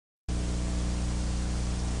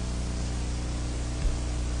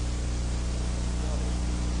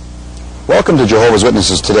Welcome to Jehovah's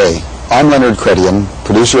Witnesses Today. I'm Leonard Credian,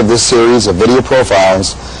 producer of this series of video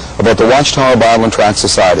profiles about the Watchtower Bible and Tract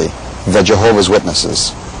Society, the Jehovah's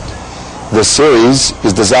Witnesses. This series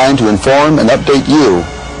is designed to inform and update you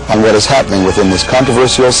on what is happening within this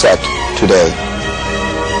controversial sect today.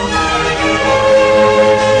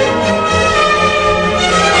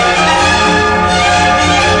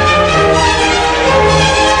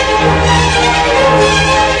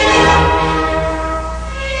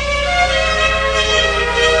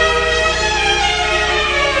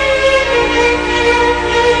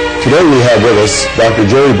 Today we have with us Dr.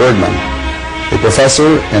 Bergman, a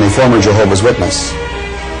professor and a former Jehovah's Witness.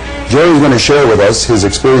 Jerry is going to share with us his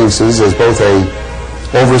experiences as both a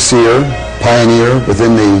overseer, pioneer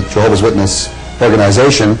within the Jehovah's Witness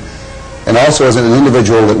organization, and also as an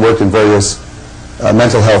individual that worked in various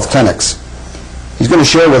mental health clinics. He's going to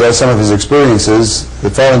share with us some of his experiences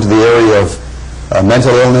that fall into the area of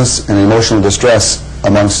mental illness and emotional distress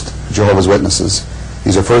amongst Jehovah's Witnesses.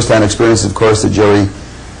 These are first-hand experiences, of course, that Jerry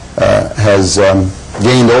has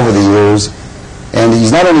gained over the years, and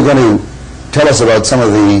he's not only going to tell us about some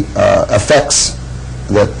of the effects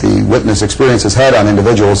that the witness experience has had on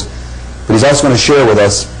individuals, but he's also going to share with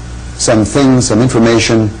us some things, some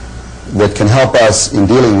information that can help us in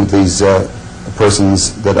dealing with these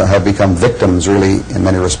persons that have become victims, really, in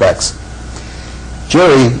many respects.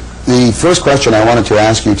 Jerry, the first question I wanted to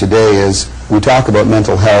ask you today is, we talk about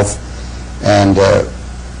mental health, and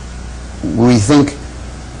we think,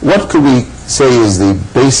 what could we say is the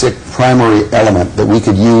basic primary element that we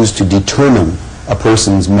could use to determine a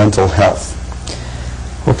person's mental health?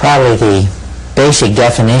 Well, probably the basic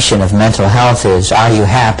definition of mental health is, are you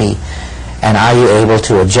happy, and are you able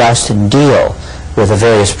to adjust and deal with the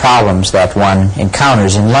various problems that one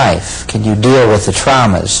encounters in life? Can you deal with the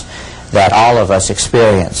traumas that all of us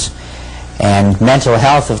experience? And mental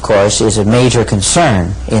health, of course, is a major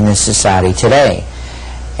concern in this society today.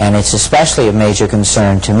 And it's especially a major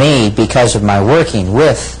concern to me because of my working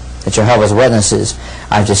with the Jehovah's Witnesses.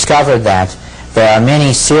 I've discovered that there are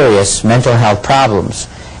many serious mental health problems,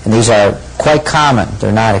 and these are quite common.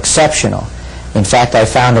 They're not exceptional. In fact, I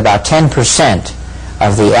found about 10%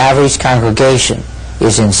 of the average congregation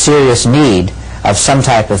is in serious need of some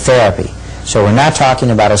type of therapy. So we're not talking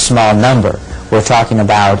about a small number. We're talking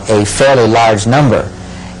about a fairly large number.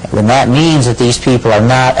 And that means that these people are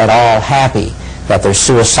not at all happy, that they're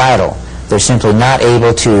suicidal. They're simply not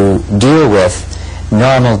able to deal with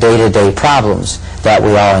normal day-to-day problems that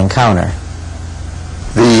we all encounter.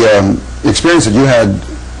 The experience that you had,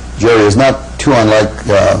 Jerry, is not too unlike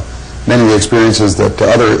many of the experiences that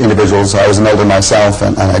other individuals. I was an elder myself,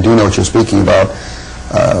 and I do know what you're speaking about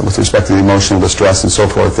with respect to the emotional distress and so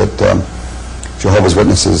forth that Jehovah's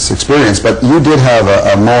Witnesses experience. But you did have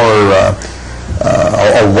a more,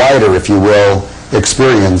 a wider, if you will,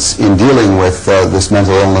 experience in dealing with this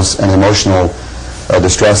mental illness and emotional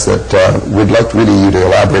distress that we'd like really you to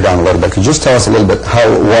elaborate on a little bit. Could you just tell us a little bit how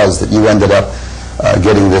it was that you ended up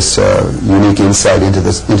getting this unique insight into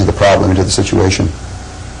the problem, into the situation?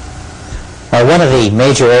 Well, one of the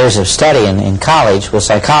major areas of study in college was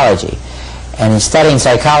psychology. And in studying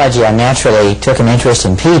psychology, I naturally took an interest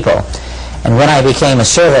in people. And when I became a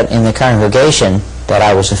servant in the congregation that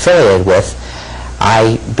I was affiliated with,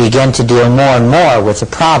 I began to deal more and more with the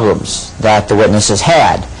problems that the witnesses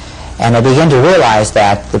had. And I began to realize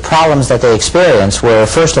that the problems that they experienced were,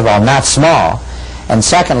 first of all, not small, and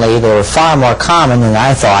secondly, they were far more common than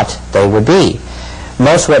I thought they would be.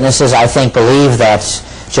 Most witnesses, I think, believe that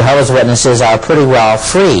Jehovah's Witnesses are pretty well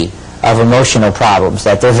free of emotional problems,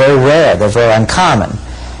 that they're very rare, they're very uncommon.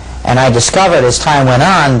 And I discovered as time went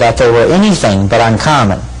on that they were anything but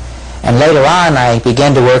uncommon. And later on, I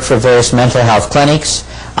began to work for various mental health clinics.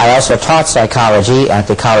 I also taught psychology at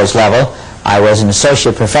the college level. I was an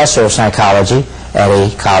associate professor of psychology at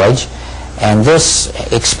a college, and this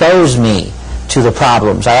exposed me to the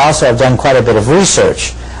problems. I also have done quite a bit of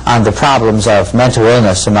research on the problems of mental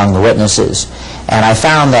illness among the witnesses, and I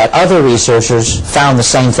found that other researchers found the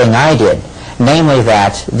same thing I did, namely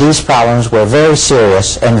that these problems were very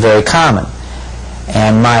serious and very common.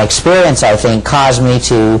 And my experience, I think, caused me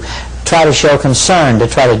to try to show concern, to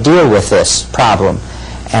try to deal with this problem.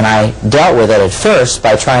 And I dealt with it at first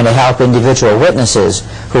by trying to help individual witnesses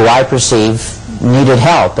who I perceived needed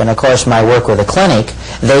help. And of course, my work with a clinic,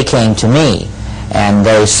 they came to me and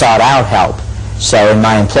they sought out help. So in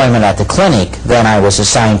my employment at the clinic, then I was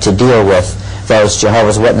assigned to deal with those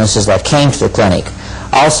Jehovah's Witnesses that came to the clinic.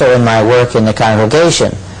 Also in my work in the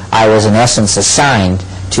congregation, I was in essence assigned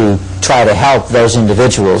to try to help those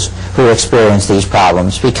individuals who experience these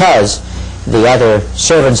problems, because the other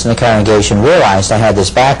servants in the congregation realized I had this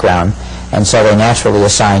background. and so they naturally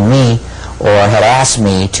assigned me or had asked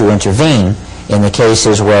me to intervene in the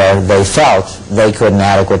cases where they felt they couldn't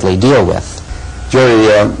adequately deal with.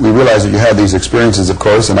 Jerry, we realize that you had these experiences, of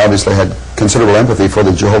course, and obviously had considerable empathy for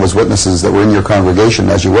the Jehovah's Witnesses that were in your congregation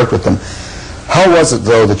as you worked with them. How was it,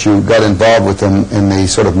 though, that you got involved with them in the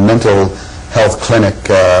sort of mental health clinic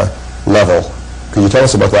level? Can you tell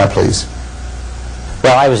us about that, please?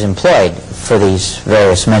 Well, I was employed for these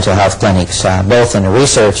various mental health clinics, both in a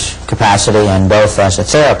research capacity and both as a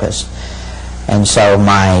therapist. And so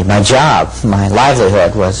my job, my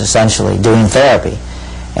livelihood, was essentially doing therapy.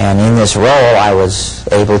 And in this role, I was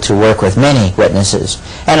able to work with many witnesses.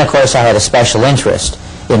 And of course, I had a special interest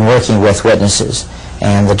in working with witnesses.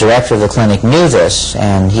 And the director of the clinic knew this,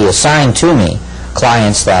 and he assigned to me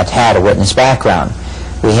clients that had a witness background.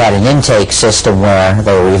 We had an intake system where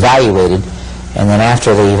they were evaluated, and then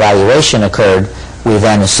after the evaluation occurred, we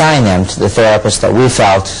then assigned them to the therapist that we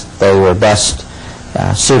felt they were best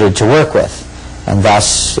suited to work with. And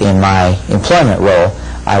thus, in my employment role,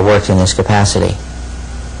 I worked in this capacity.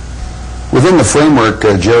 Within the framework,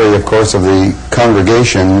 Jerry, of course, of the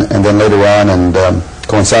congregation, and then later on, and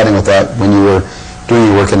coinciding with that, when you were doing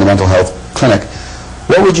your work in the mental health clinic,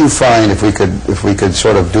 what would you find, if we could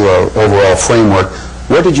sort of do an overall framework,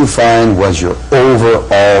 what did you find was your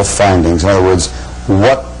overall findings? In other words,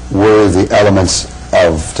 what were the elements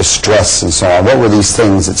of distress and so on? What were these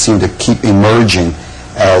things that seemed to keep emerging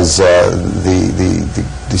as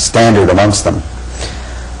the standard amongst them?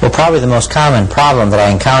 Well, probably the most common problem that I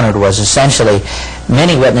encountered was essentially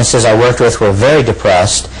many witnesses I worked with were very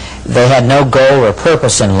depressed. They had no goal or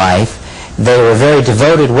purpose in life. They were very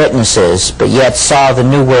devoted witnesses, but yet saw the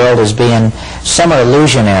new world as being somewhat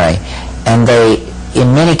illusionary. And they,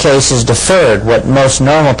 in many cases, deferred what most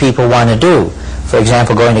normal people want to do. For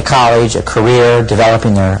example, going to college, a career,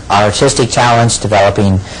 developing their artistic talents,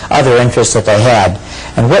 developing other interests that they had.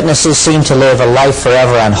 And witnesses seem to live a life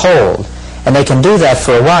forever on hold. And they can do that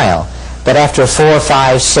for a while. But after 4,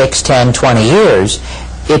 5, 6, 10, 20 years,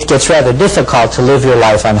 it gets rather difficult to live your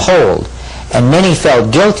life on hold. And many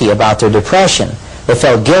felt guilty about their depression. They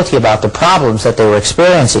felt guilty about the problems that they were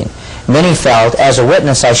experiencing. Many felt, as a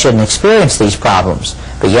witness, I shouldn't experience these problems,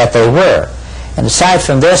 but yet they were. And aside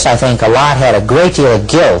from this, I think a lot had a great deal of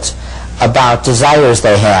guilt about desires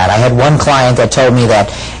they had. I had one client that told me that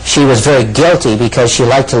she was very guilty because she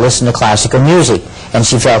liked to listen to classical music, and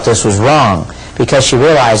she felt this was wrong because she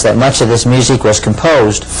realized that much of this music was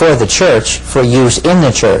composed for the church, for use in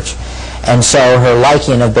the church. And so her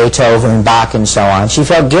liking of Beethoven, Bach, and so on, she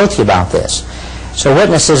felt guilty about this. So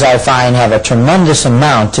witnesses, I find, have a tremendous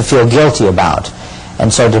amount to feel guilty about.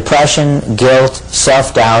 And so depression, guilt,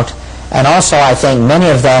 self-doubt, and also I think many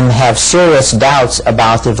of them have serious doubts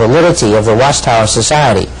about the validity of the Watchtower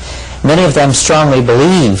Society. Many of them strongly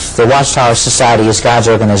believe the Watchtower Society is God's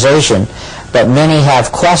organization, but many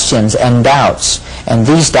have questions and doubts. And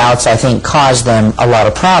these doubts, I think, cause them a lot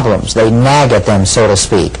of problems. They nag at them, so to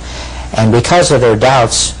speak. And because of their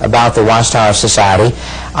doubts about the Watchtower Society,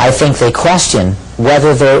 I think they question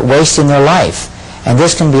whether they're wasting their life. And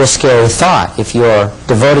this can be a scary thought. If you're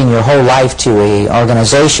devoting your whole life to an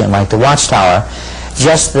organization like the Watchtower,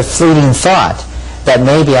 just the fleeting thought that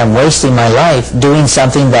maybe I'm wasting my life doing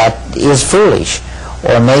something that is foolish,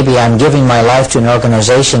 or maybe I'm giving my life to an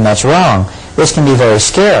organization that's wrong, this can be very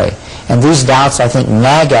scary. And these doubts, I think,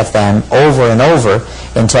 nag at them over and over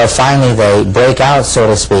until finally they break out, so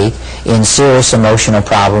to speak, in serious emotional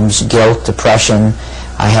problems, guilt, depression.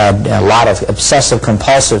 I had a lot of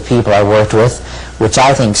obsessive-compulsive people I worked with, which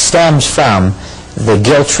I think stems from the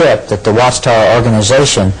guilt trip that the Watchtower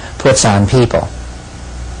organization puts on people.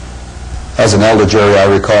 As an elder, Jerry, I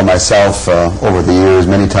recall myself over the years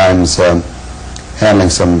many times handling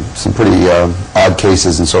some pretty odd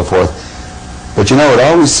cases and so forth. But you know, it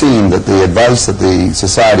always seemed that the advice that the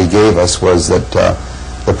society gave us was that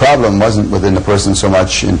the problem wasn't within the person so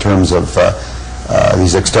much in terms of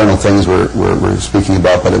these external things we're speaking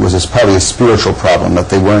about, but it was probably a spiritual problem, that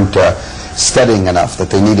they weren't studying enough, that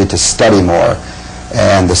they needed to study more.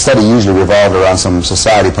 And the study usually revolved around some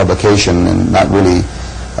society publication and not really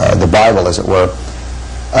the Bible, as it were.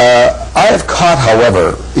 I have caught,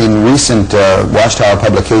 however, in recent Watchtower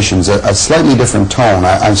publications a slightly different tone.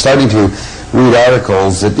 I'm starting to read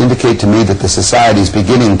articles that indicate to me that the society is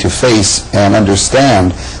beginning to face and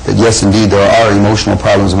understand that, yes, indeed, there are emotional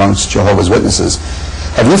problems amongst Jehovah's Witnesses.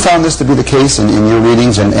 Have you found this to be the case in your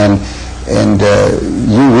readings? And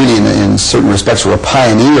you really, in certain respects, were a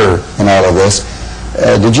pioneer in all of this.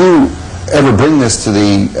 Did you ever bring this to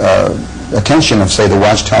the attention of, say, the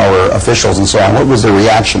Watchtower officials and so on? What was their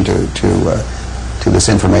reaction to this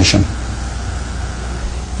information?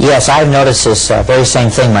 Yes, I've noticed this very same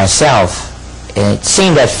thing myself. It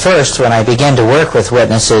seemed at first, when I began to work with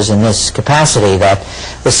witnesses in this capacity, that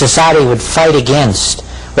the society would fight against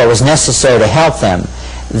what was necessary to help them.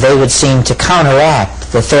 They would seem to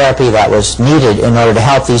counteract the therapy that was needed in order to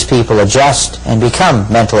help these people adjust and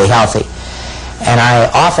become mentally healthy. And I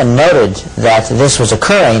often noted that this was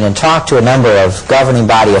occurring and talked to a number of governing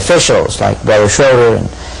body officials, like Brother Schroeder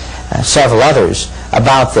and several others,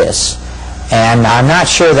 about this. And I'm not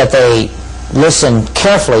sure that they listened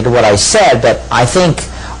carefully to what I said, but I think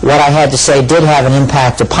what I had to say did have an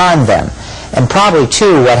impact upon them. And probably,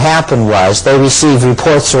 too, what happened was they received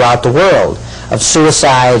reports throughout the world of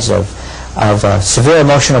suicides, of severe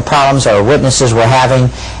emotional problems our witnesses were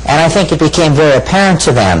having, and I think it became very apparent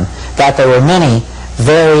to them that there were many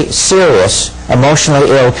very serious, emotionally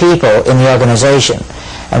ill people in the organization.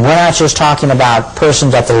 And we're not just talking about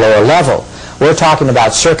persons at the lower level. We're talking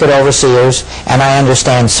about circuit overseers, and I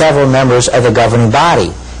understand several members of the governing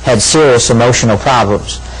body had serious emotional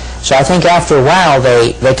problems. So I think after a while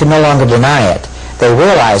they could no longer deny it. They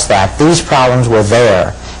realized that these problems were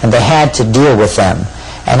there, and they had to deal with them.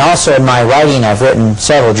 And also in my writing, I've written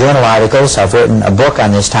several journal articles. I've written a book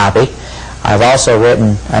on this topic. I've also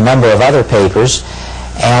written a number of other papers.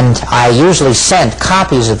 And I usually sent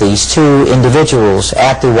copies of these to individuals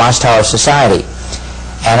at the Watchtower Society.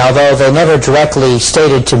 And although they never directly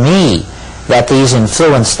stated to me that these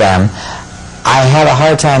influenced them, I had a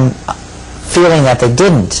hard time feeling that they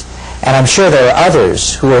didn't. And I'm sure there are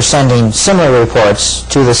others who are sending similar reports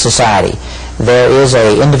to the society. There is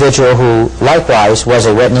an individual who likewise was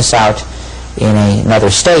a witness out in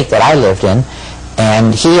another state that I lived in,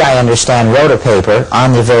 and he, I understand, wrote a paper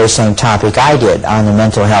on the very same topic I did, on the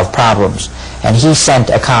mental health problems. And he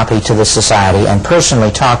sent a copy to the society and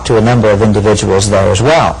personally talked to a number of individuals there as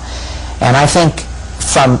well. And I think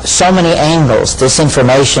from so many angles, this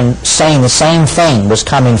information saying the same thing was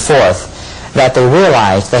coming forth, that they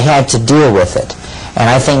realized they had to deal with it. And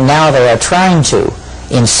I think now they are trying to,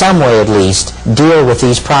 in some way at least, deal with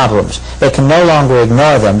these problems. They can no longer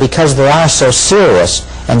ignore them because they are so serious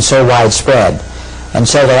and so widespread. And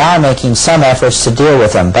so they are making some efforts to deal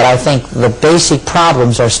with them, but I think the basic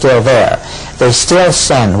problems are still there. They still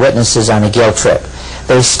send witnesses on a guilt trip.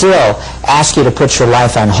 They still ask you to put your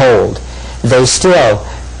life on hold. They still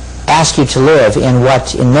ask you to live in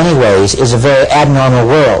what, in many ways, is a very abnormal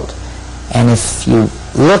world. And if you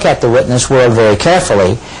look at the witness world very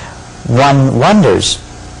carefully, one wonders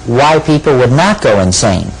why people would not go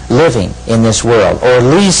insane living in this world, or at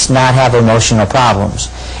least not have emotional problems.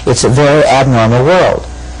 It's a very abnormal world.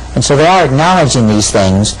 And so they are acknowledging these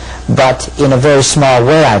things, but in a very small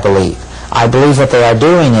way, I believe. I believe what they are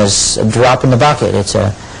doing is a drop in the bucket. It's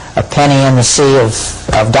a penny in the sea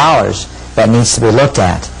of dollars that needs to be looked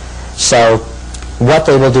at. So what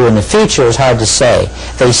they will do in the future is hard to say.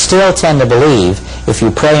 They still tend to believe if you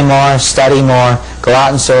pray more, study more, go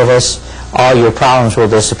out in service, all your problems will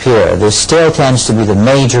disappear. This still tends to be the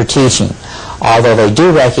major teaching. Although they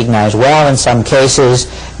do recognize, well, in some cases,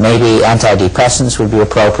 maybe antidepressants would be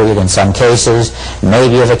appropriate. In some cases,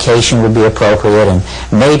 maybe a vacation would be appropriate. And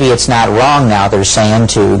maybe it's not wrong now, they're saying,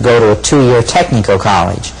 to go to a 2-year technical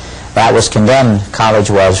college. That was condemned, college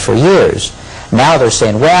was, for years. Now they're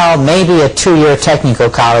saying, well, maybe a 2-year technical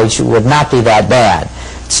college would not be that bad.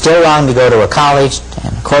 It's still wrong to go to a college,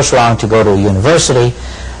 and of course wrong to go to a university,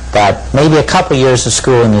 but maybe a couple years of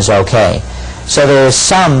schooling is okay. So there is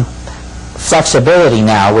some flexibility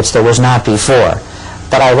now, which there was not before.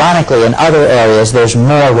 But ironically, in other areas, there's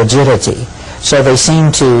more rigidity. So they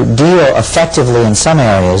seem to deal effectively in some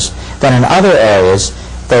areas, but in other areas,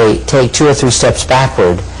 they take 2 or 3 steps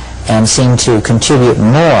backward and seem to contribute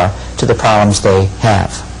more to the problems they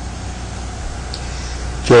have.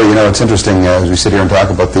 Jerry, you know, it's interesting as we sit here and talk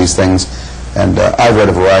about these things, and I've read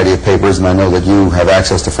a variety of papers, and I know that you have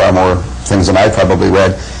access to far more things than I've probably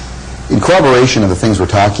read. In corroboration of the things we're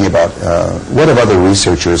talking about, what have other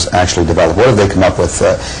researchers actually developed? What have they come up with?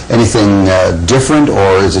 Anything different,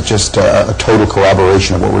 or is it just a total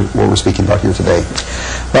corroboration of what we're speaking about here today?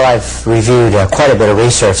 Well, I've reviewed quite a bit of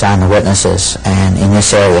research on the witnesses, and in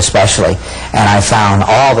this area especially, and I found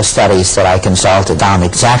all the studies that I consulted found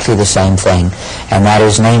exactly the same thing, and that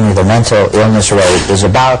is, namely, the mental illness rate is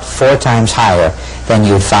about 4 times higher than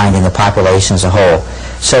you'd find in the population as a whole.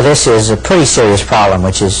 So this is a pretty serious problem,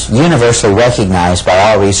 which is universally recognized by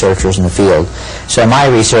all researchers in the field. So my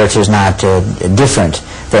research is not different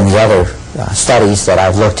than the other studies that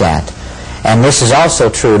I've looked at. And this is also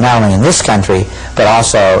true not only in this country, but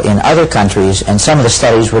also in other countries, and some of the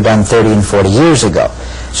studies were done 30 and 40 years ago.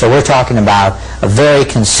 So we're talking about a very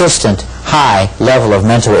consistent, high level of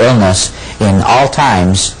mental illness in all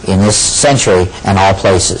times, in this century, and all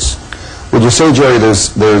places. Would you say, Jerry,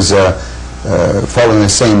 there's following the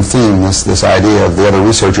same theme, this idea of the other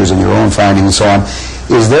researchers and your own finding and so on,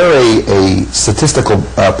 is there a statistical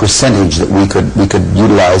percentage that we could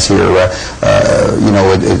utilize here? You know,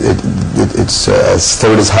 it's a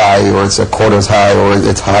third as high, or it's a quarter as high, or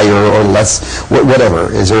it's higher or less,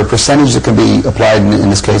 whatever. Is there a percentage that can be applied in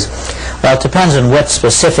this case? Well, it depends on what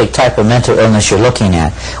specific type of mental illness you're looking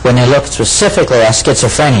at. When you look specifically at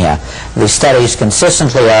schizophrenia, the studies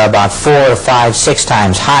consistently are about 4, 5, 6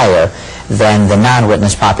 times higher than the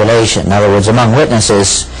non-witness population. In other words, among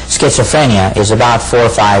witnesses, schizophrenia is about 4 or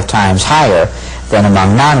 5 times higher than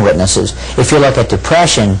among non-witnesses. If you look at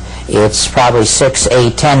depression, it's probably 6,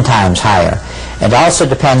 8, 10 times higher. It also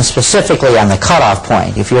depends specifically on the cutoff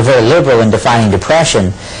point. If you're very liberal in defining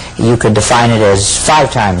depression, you could define it as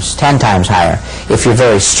 5 times, 10 times higher. If you're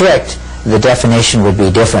very strict, the definition would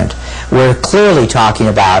be different. We're clearly talking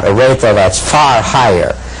about a rate, though, that's far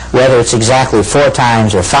higher. Whether it's exactly 4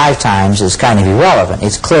 times or 5 times is kind of irrelevant.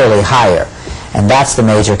 It's clearly higher. And that's the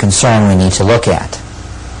major concern we need to look at.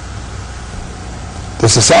 The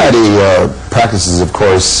society practices, of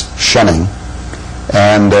course, shunning.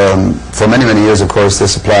 And for many, many years, of course,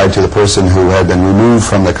 this applied to the person who had been removed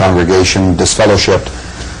from the congregation, disfellowshipped,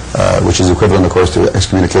 which is equivalent, of course, to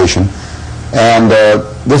excommunication. And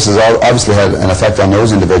this has obviously had an effect on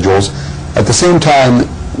those individuals. At the same time,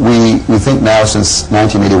 we think now, since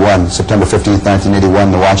 1981, September 15th,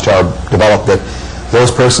 1981, the Watchtower developed that those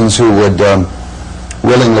persons who would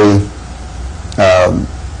willingly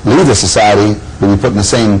leave the society would be put in the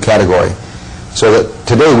same category. So that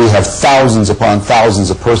today we have thousands upon thousands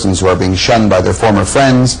of persons who are being shunned by their former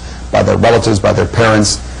friends, by their relatives, by their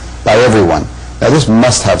parents, by everyone. Now this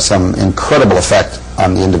must have some incredible effect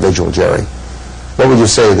on the individual, Jerry. What would you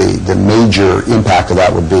say the major impact of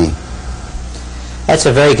that would be? That's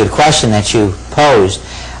a very good question that you posed.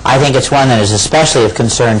 I think it's one that is especially of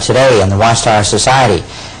concern today in the Watchtower Society.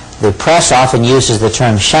 The press often uses the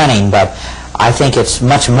term shunning, but I think it's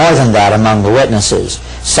much more than that among the witnesses.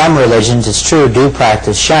 Some religions, it's true, do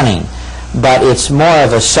practice shunning, but it's more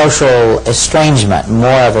of a social estrangement,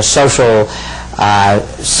 more of a social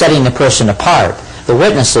setting the person apart. The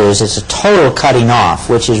witnesses, it's a total cutting off,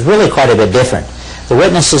 which is really quite a bit different. The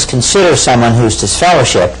witnesses consider someone who's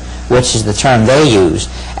disfellowshipped, which is the term they use,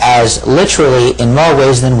 as literally, in more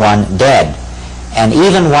ways than one, dead. And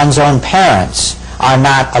even one's own parents are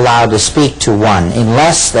not allowed to speak to one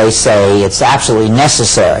unless they say it's absolutely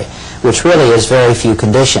necessary, which really is very few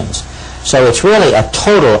conditions. So it's really a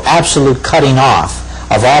total, absolute cutting off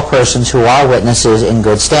of all persons who are witnesses in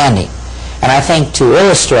good standing. And I think to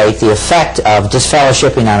illustrate the effect of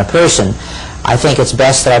disfellowshipping on a person, I think it's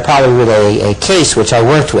best that I probably read a case which I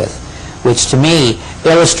worked with, which to me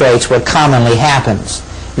illustrates what commonly happens.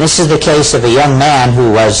 This is the case of a young man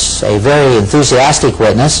who was a very enthusiastic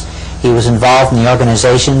witness. He was involved in the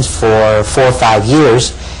organizations for 4 or 5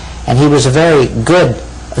 years, and he was a very good,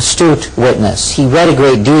 astute witness. He read a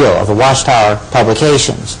great deal of the Watchtower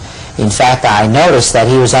publications. In fact, I noticed that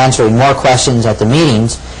he was answering more questions at the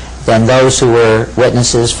meetings than those who were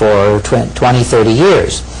witnesses for 20, 30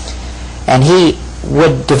 years. And he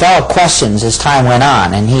would develop questions as time went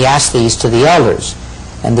on, and he asked these to the elders.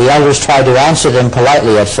 And the elders tried to answer them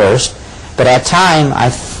politely at first, but in time,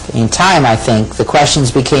 I think, the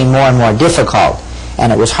questions became more and more difficult,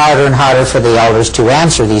 and it was harder and harder for the elders to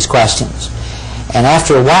answer these questions. And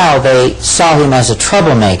after a while, they saw him as a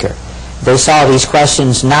troublemaker. They saw these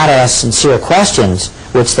questions not as sincere questions,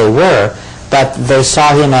 which they were, but they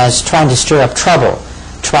saw him as trying to stir up trouble,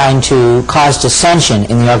 trying to cause dissension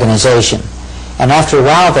in the organization. And after a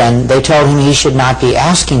while then, they told him he should not be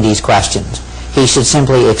asking these questions. He should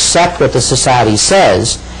simply accept what the society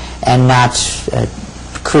says and not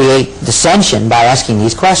create dissension by asking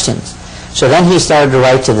these questions. So then he started to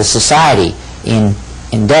write to the society in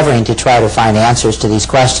endeavoring to try to find answers to these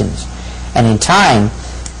questions. And in time,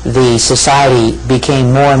 the society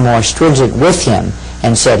became more and more stringent with him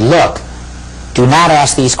and said, look, do not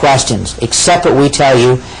ask these questions. Accept what we tell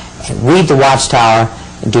you, and read the Watchtower,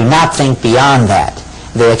 and do not think beyond that.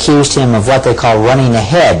 They accused him of what they call running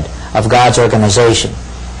ahead of God's organization.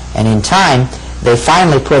 And in time, they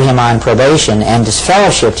finally put him on probation and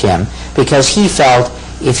disfellowshipped him because he felt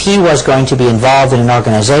if he was going to be involved in an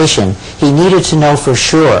organization, he needed to know for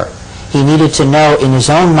sure. He needed to know in his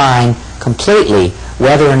own mind completely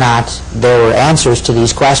whether or not there were answers to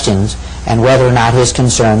these questions and whether or not his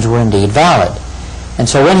concerns were indeed valid. And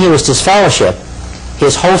so when he was disfellowshipped,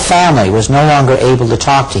 his whole family was no longer able to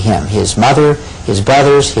talk to him. His mother, his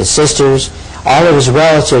brothers, his sisters, All of his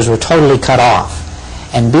relatives were totally cut off.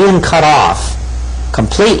 And being cut off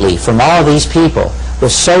completely from all of these people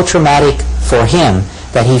was so traumatic for him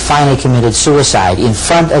that he finally committed suicide in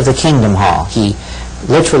front of the Kingdom Hall. He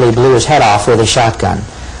literally blew his head off with a shotgun,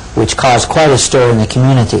 which caused quite a stir in the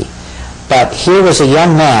community. But here was a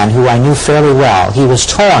young man who I knew fairly well. He was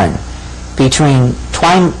torn between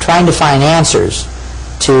trying to find answers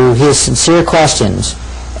to his sincere questions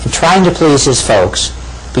and trying to please his folks,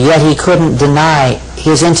 but yet he couldn't deny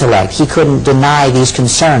his intellect. He couldn't deny these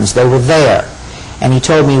concerns. They were there. And he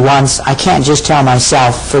told me once, I can't just tell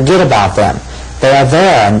myself, forget about them. They are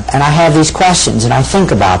there, and I have these questions, and I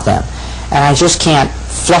think about them. And I just can't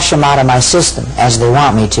flush them out of my system as they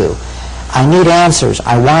want me to. I need answers.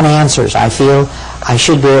 I want answers. I feel I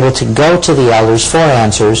should be able to go to the elders for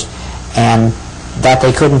answers, and that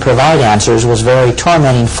they couldn't provide answers was very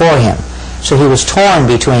tormenting for him. So he was torn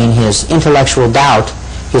between his intellectual doubt,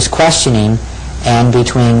 his questioning, and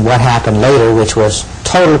between what happened later, which was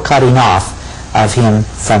total cutting off of him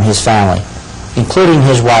from his family, including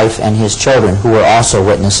his wife and his children, who were also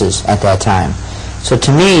witnesses at that time. So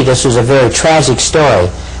to me, this was a very tragic story,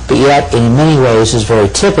 but yet in many ways is very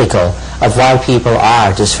typical of why people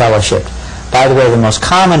are disfellowshipped. By the way, the most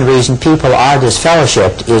common reason people are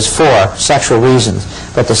disfellowshipped is for sexual reasons,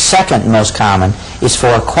 but the second most common is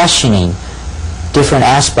for questioning different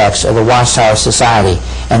aspects of the Watchtower society,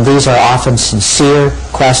 and these are often sincere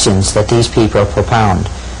questions that these people propound.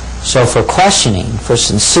 So for questioning, for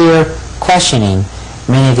sincere questioning,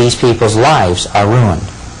 many of these people's lives are ruined.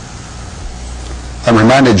 I'm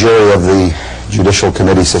reminded, Jerry, of the judicial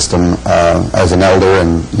committee system as an elder,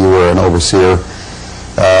 and you were an overseer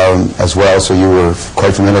as well, so you were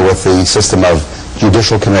quite familiar with the system of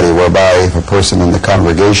judicial committee, whereby if a person in the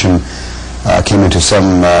congregation came into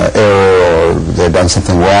some error or they had done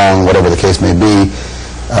something wrong, whatever the case may be,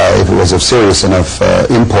 if it was of serious enough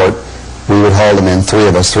import, we would haul them in, three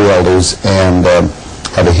elders, and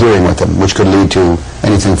have a hearing with them, which could lead to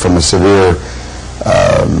anything from a severe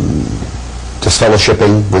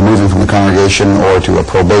disfellowshipping, removing from the congregation, or to a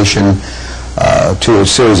probation, to a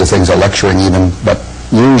series of things, a lecturing even, but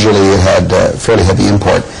usually it had fairly heavy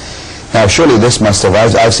import. Now surely this must have,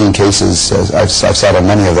 I've seen cases, I've sat on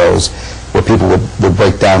many of those, where people would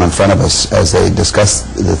break down in front of us as they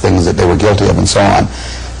discussed the things that they were guilty of and so on.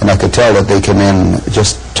 And I could tell that they came in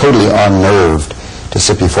just totally unnerved to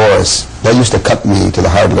sit before us. That used to cut me to the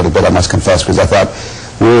heart a little bit, I must confess, because I thought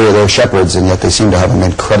we were their shepherds, and yet they seem to have an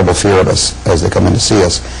incredible fear of us as they come in to see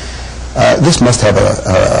us. This must have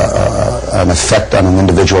an effect on an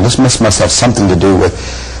individual. This must have something to do with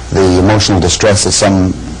the emotional distress that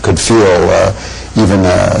some could feel, even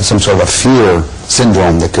some sort of a fear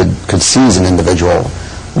syndrome that could seize an individual.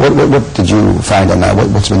 What did you find on that?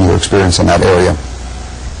 What's been your experience in that area?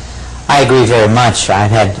 I agree very much.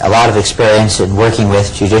 I've had a lot of experience in working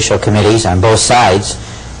with judicial committees on both sides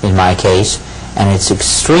in my case, and it's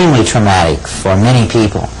extremely traumatic for many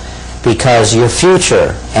people because your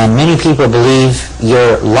future, and many people believe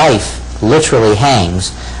your life literally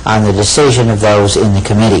hangs on the decision of those in the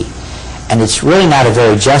committee. And it's really not a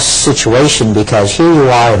very just situation because here you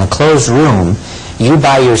are in a closed room, you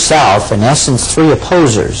by yourself, in essence three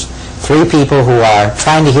opposers, three people who are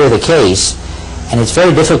trying to hear the case, and it's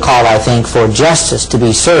very difficult, I think, for justice to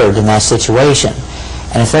be served in that situation.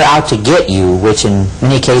 And if they're out to get you, which in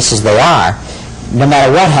many cases they are, no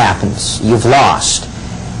matter what happens, you've lost.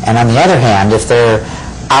 And on the other hand, if they're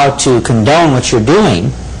out to condone what you're doing,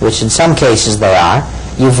 which in some cases they are,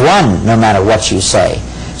 you've won no matter what you say.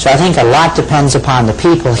 So I think a lot depends upon the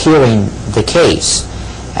people hearing the case.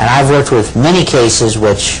 And I've worked with many cases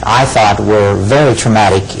which I thought were very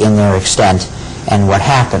traumatic in their extent and what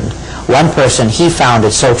happened. One person, he found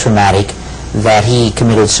it so traumatic that he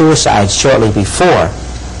committed suicide shortly before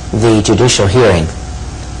the judicial hearing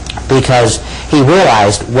because he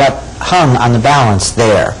realized what hung on the balance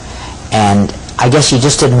there. And I guess he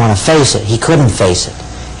just didn't want to face it. He couldn't face it.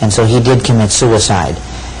 And so he did commit suicide.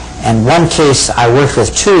 And one case I worked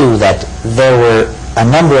with too, that there were a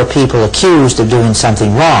number of people accused of doing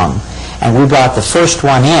something wrong. And we brought the first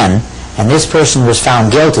one in, and this person was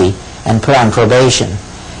found guilty and put on probation.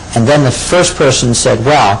 And then the first person said,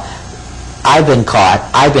 well, I've been caught,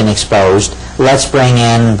 I've been exposed, let's bring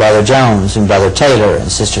in Brother Jones and Brother Taylor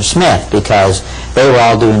and Sister Smith because they were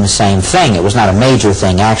all doing the same thing. It was not a major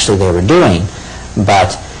thing actually they were doing.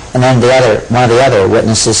 And then one of the other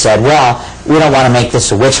witnesses said, well, we don't want to make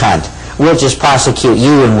this a witch hunt. We'll just prosecute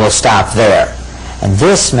you and we'll stop there. And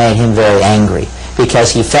this made him very angry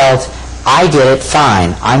because he felt, I did it,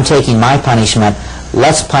 fine, I'm taking my punishment,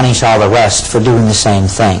 let's punish all the rest for doing the same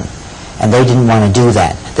thing. And they didn't want to do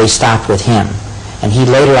that. they stopped with him. And he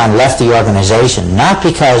later on left the organization, not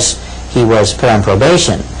because he was put on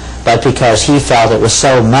probation, but because he felt it was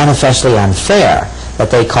so manifestly unfair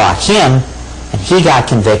that they caught him and he got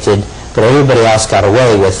convicted, but everybody else got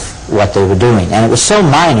away with what they were doing. And it was so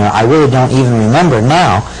minor, I really don't even remember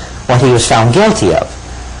now what he was found guilty of.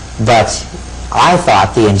 But I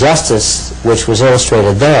thought the injustice which was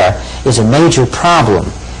illustrated there is a major problem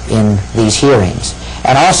in these hearings.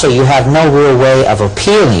 And also you have no real way of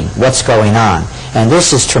appealing what's going on. And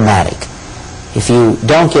this is traumatic. If you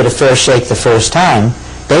don't get a fair shake the first time,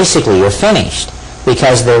 basically you're finished,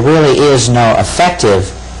 because there really is no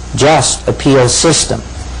effective, just appeal system.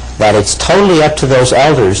 That it's totally up to those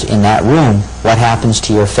elders in that room what happens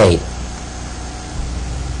to your fate.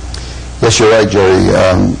 Yes, you're right, Jerry.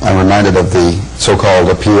 I'm reminded of the so-called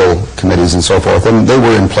appeal committees and so forth, and they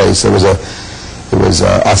were in place. It was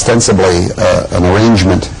ostensibly an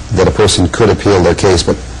arrangement that a person could appeal their case,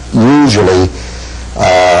 but usually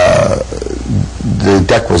the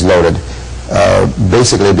deck was loaded.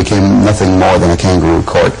 Basically, it became nothing more than a kangaroo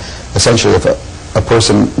court. Essentially, if a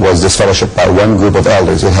person was disfellowshipped by one group of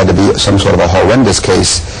elders, it had to be some sort of a horrendous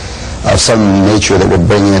case of some nature that would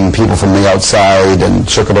bring in people from the outside and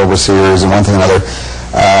circuit overseers and one thing or another,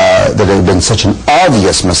 that it had been such an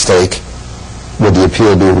obvious mistake. Would the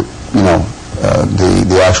appeal be,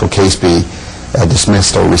 the actual case be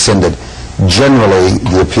dismissed or rescinded? Generally,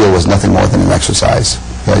 the appeal was nothing more than an exercise.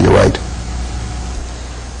 Yeah, you're right.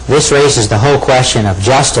 This raises the whole question of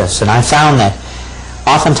justice, and I found that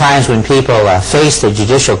oftentimes when people face the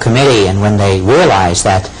judicial committee and when they realize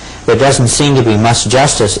that there doesn't seem to be much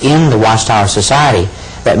justice in the Watchtower Society,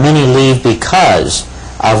 that many leave because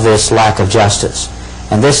of this lack of justice.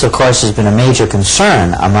 And this, of course, has been a major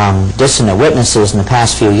concern among dissonant witnesses in the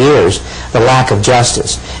past few years, the lack of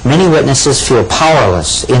justice. Many witnesses feel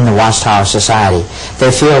powerless in the Watchtower Society.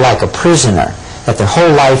 They feel like a prisoner, that their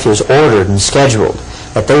whole life is ordered and scheduled,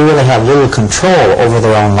 that they really have little control over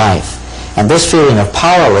their own life. And this feeling of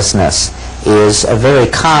powerlessness is a very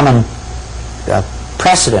common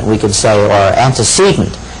precedent, we could say, or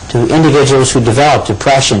antecedent to individuals who develop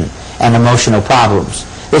depression and emotional problems.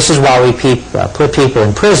 This is why we put people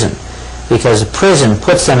in prison, because prison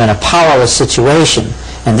puts them in a powerless situation,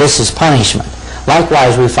 and this is punishment.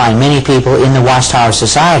 Likewise, we find many people in the Watchtower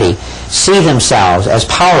Society see themselves as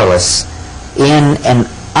powerless in an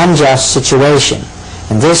unjust situation,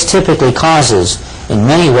 and this typically causes, in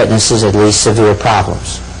many witnesses at least, severe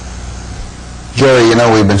problems. Jerry,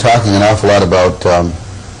 we've been talking an awful lot about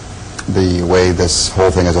the way this whole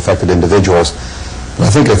thing has affected individuals. But I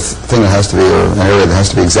think a thing that has to be, or an area that has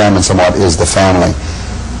to be examined somewhat, is the family.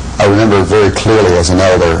 I remember very clearly as an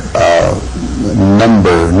elder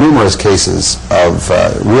numerous cases of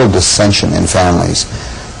real dissension in families.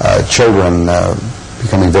 Children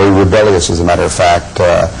becoming very rebellious, as a matter of fact,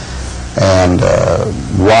 and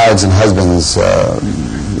wives and husbands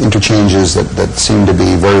interchanges that seem to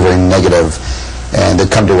be very, very negative, and that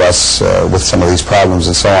come to us with some of these problems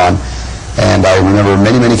and so on. And I remember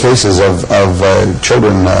many, many cases of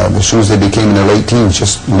children, as soon as they became in their late teens,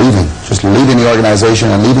 just leaving the organization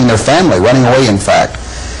and leaving their family, running away, in fact.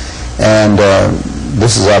 And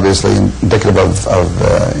this is obviously indicative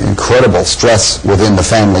of incredible stress within the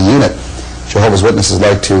family unit. Jehovah's Witnesses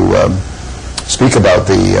like to speak about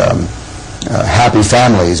the happy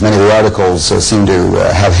families. Many of the articles seem to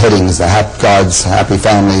have headings, God's happy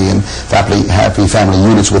family and happy family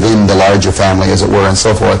units within the larger family, as it were, and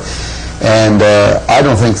so forth. And I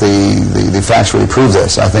don't think the facts really prove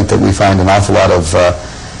this. I think that we find an awful lot of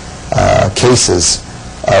cases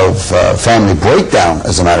of family breakdown,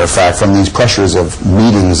 as a matter of fact, from these pressures of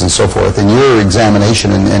meetings and so forth. In your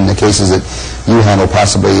examination and the cases that you handle,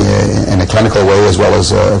 possibly in a clinical way, as well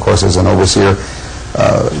as, of course, as an overseer,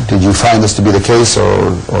 did you find this to be the case,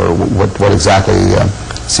 or what exactly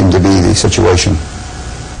seemed to be the situation?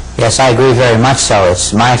 Yes, I agree very much so.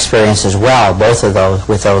 It's my experience as well, both of those,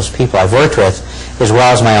 with those people I've worked with, as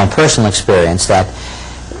well as my own personal experience, that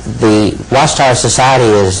the Watchtower Society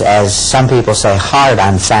is, as some people say, hard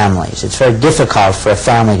on families. It's very difficult for a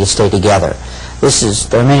family to stay together.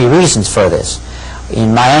 There are many reasons for this.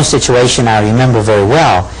 In my own situation, I remember very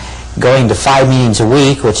well going to 5 meetings a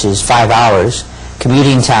week, which is 5 hours,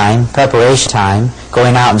 commuting time, preparation time,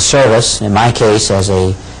 going out in service. In my case, as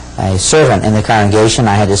a servant in the congregation,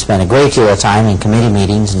 I had to spend a great deal of time in committee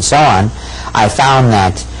meetings and so on. I found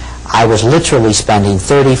that I was literally spending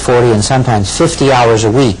 30, 40, and sometimes 50 hours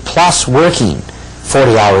a week, plus working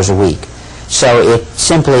 40 hours a week. So it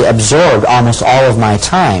simply absorbed almost all of my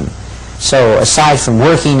time. So aside from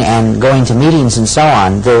working and going to meetings and so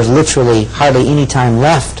on, there was literally hardly any time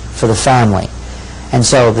left for the family. And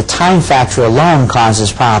so the time factor alone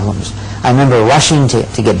causes problems. I remember rushing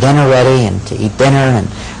to get dinner ready and to eat dinner, and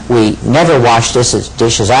we never washed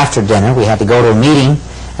dishes after dinner. We had to go to a meeting,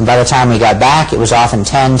 and by the time we got back, it was often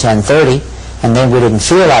 10:30, and then we didn't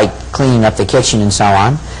feel like cleaning up the kitchen and so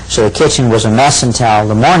on. So the kitchen was a mess until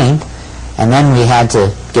the morning, and then we had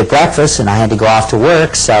to get breakfast, and I had to go off to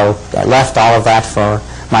work, so I left all of that for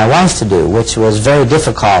my wife to do, which was very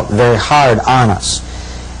difficult, very hard on us.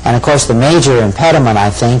 And of course the major impediment, I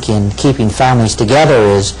think, in keeping families together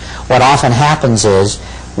is what often happens is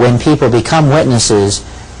when people become witnesses,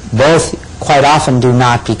 both quite often do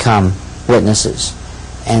not become witnesses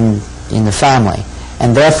and in the family.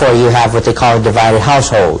 And therefore you have what they call a divided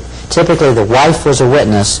household. Typically the wife was a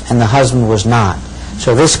witness and the husband was not.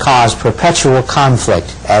 So this caused perpetual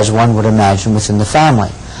conflict, as one would imagine, within the family.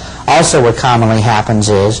 Also what commonly happens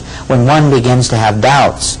is when one begins to have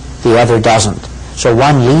doubts, the other doesn't. So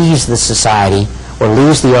one leaves the society or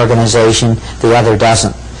leaves the organization, the other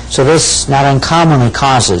doesn't. So this not uncommonly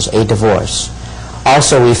causes a divorce.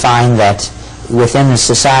 Also we find that within the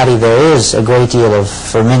society there is a great deal of,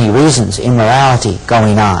 for many reasons, immorality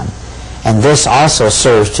going on. And this also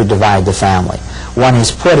serves to divide the family. One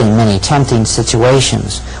is put in many tempting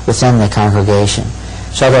situations within the congregation.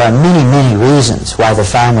 So there are many, many reasons why the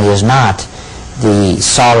family is not the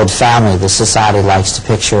solid family the society likes to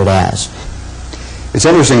picture it as. It's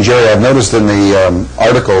interesting, Jerry, I've noticed in the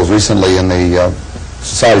articles recently in the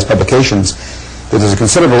Society's publications that there's a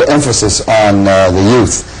considerable emphasis on the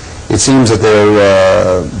youth. It seems that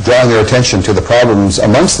they're drawing their attention to the problems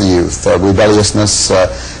amongst the youth, rebelliousness,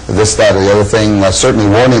 this, that, or the other thing, certainly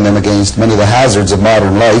warning them against many of the hazards of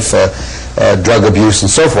modern life, drug abuse and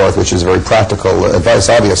so forth, which is very practical advice,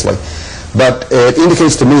 obviously. But it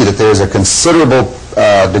indicates to me that there's a considerable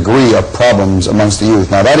degree of problems amongst the youth.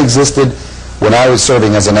 Now, that existed when I was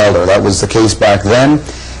serving as an elder. That was the case back then,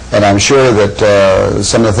 and I'm sure that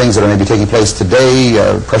some of the things that are maybe taking place today,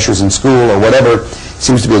 pressures in school or whatever,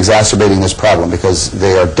 seems to be exacerbating this problem because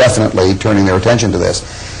they are definitely turning their attention to this.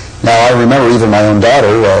 Now, I remember even my own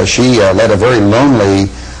daughter, she led a very lonely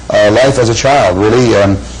life as a child, really.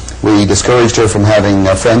 We discouraged her from having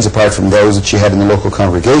friends apart from those that she had in the local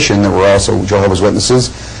congregation that were also Jehovah's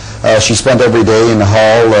Witnesses. She spent every day in the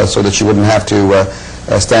hall so that she wouldn't have to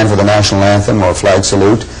stand for the national anthem or flag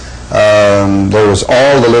salute. There was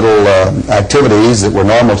all the little activities that were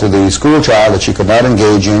normal to the school child that she could not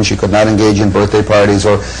engage in. She could not engage in birthday parties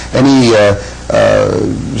or any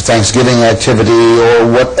Thanksgiving activity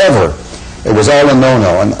or whatever. It was all a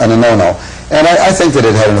no-no and a no-no. And I think that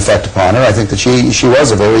it had an effect upon her. I think that she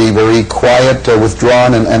was a very, very quiet,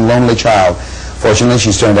 withdrawn, and lonely child. Fortunately,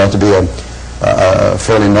 she's turned out to be a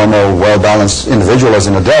fairly normal, well-balanced individual as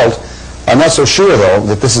an adult. I'm not so sure, though,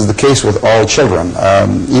 that this is the case with all children.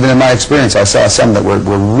 Even in my experience, I saw some that were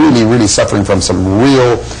really, really suffering from some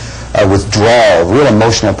real withdrawal, real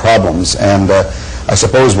emotional problems. And I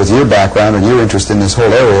suppose with your background and your interest in this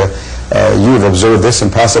whole area, you have observed this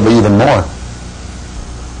and possibly even more.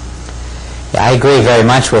 Yeah, I agree very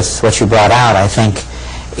much with what you brought out. I think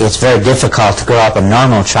it's very difficult to grow up a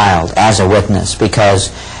normal child as a witness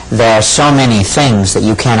because there are so many things that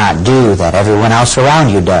you cannot do that everyone else around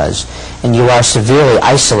you does. And you are severely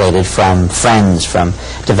isolated from friends, from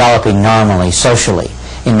developing normally, socially.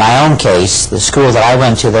 In my own case, the school that I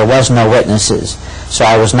went to, there was no witnesses, so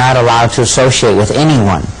I was not allowed to associate with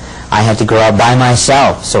anyone. I had to grow up by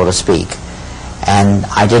myself, so to speak. And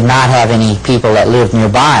I did not have any people that lived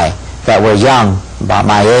nearby that were young, about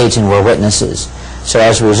my age, and were witnesses. So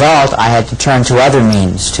as a result, I had to turn to other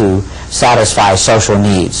means to satisfy social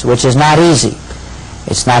needs, which is not easy.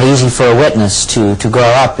 It's not easy for a witness to grow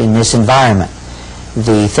up in this environment.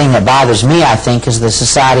 The thing that bothers me, I think, is the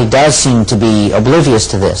society does seem to be oblivious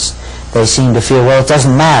to this. They seem to feel, well, it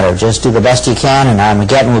doesn't matter, just do the best you can, and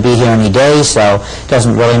Armageddon will be here any day, so it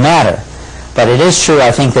doesn't really matter. But it is true,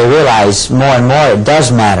 I think they realize more and more it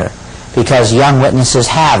does matter, because young witnesses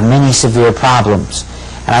have many severe problems.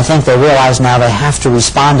 And I think they realize now they have to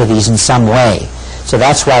respond to these in some way. So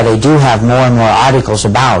that's why they do have more and more articles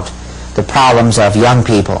about the problems of young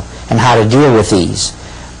people and how to deal with these.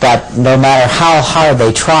 But no matter how hard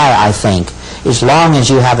they try, I think, as long as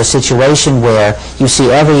you have a situation where you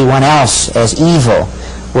see everyone else as evil,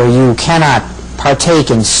 where you cannot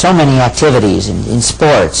partake in so many activities, in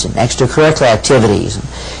sports, in extracurricular activities,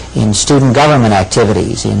 in student government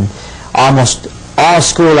activities, in almost all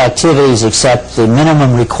school activities except the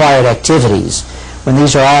minimum required activities, when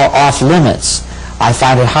these are all off limits, I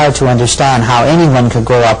find it hard to understand how anyone could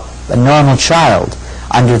grow up a normal child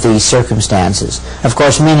under these circumstances. Of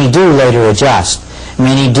course, many do later adjust.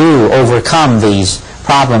 Many do overcome these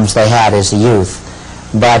problems they had as a youth.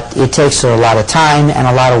 but it takes a lot of time and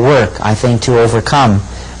a lot of work, I think, to overcome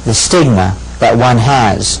the stigma that one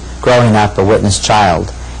has growing up a witness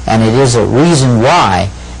child. And it is a reason why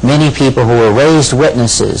many people who were raised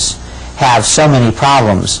witnesses have so many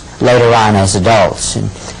problems later on as adults. And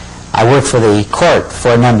I worked for the court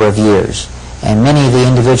for a number of years, and many of the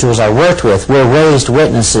individuals I worked with were raised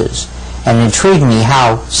witnesses, and it intrigued me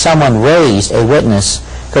how someone raised a witness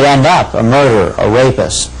could end up a murderer, a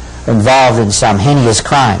rapist, involved in some heinous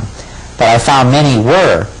crime. But I found many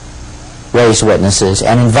were raised witnesses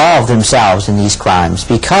and involved themselves in these crimes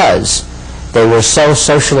because they were so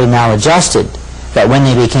socially maladjusted that when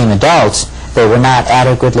they became adults, they were not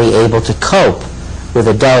adequately able to cope with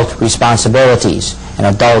adult responsibilities and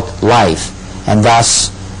adult life, and thus,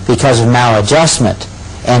 because of maladjustment,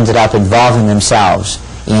 ended up involving themselves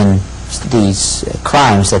in these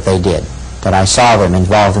crimes that they did, that I saw them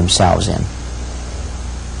involve themselves in.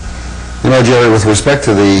 You know, Jerry, with respect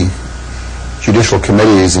to the judicial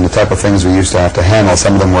committees and the type of things we used to have to handle,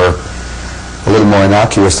 some of them were a little more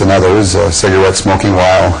innocuous than others. Cigarette smoking,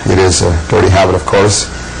 while it is a dirty habit, of course,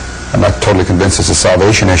 I'm not totally convinced it's a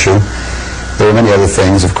salvation issue. There were many other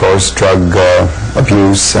things, of course, drug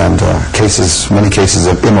abuse and many cases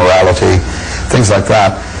of immorality, things like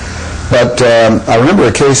that. But I remember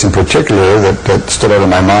a case in particular that stood out in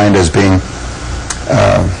my mind as being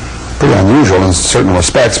pretty unusual in certain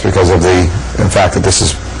respects because of the fact that this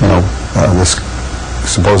is, this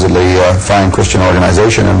supposedly fine Christian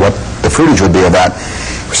organization and what the fruitage would be of that.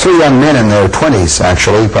 It was three young men in their 20s,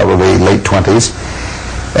 actually, probably late 20s,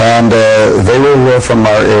 and they were from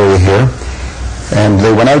our area here, and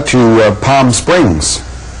they went out to Palm Springs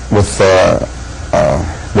with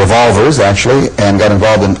revolvers, actually, and got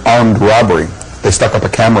involved in armed robbery. They stuck up a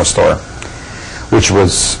camera store, which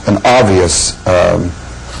was an obvious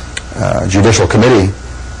judicial committee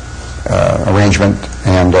arrangement,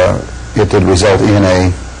 and it did result in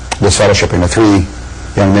a disfellowshipping. The three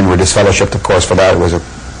young men were disfellowshipped, of course, for that. It was a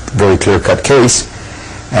very clear-cut case,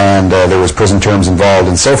 and there was prison terms involved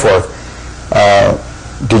and so forth.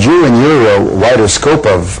 Did you, in your wider scope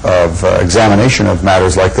of examination of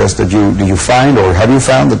matters like this, did you find, or have you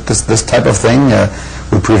found that this type of thing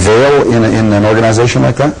would prevail in an organization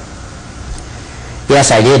like that?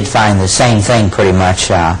 Yes, I did find the same thing pretty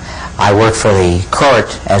much. I worked for the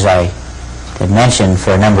court, as I had mentioned,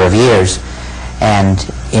 for a number of years, and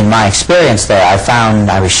in my experience there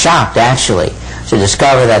I was shocked actually to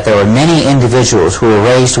discover that there were many individuals who were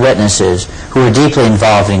raised witnesses who were deeply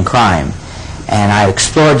involved in crime. And I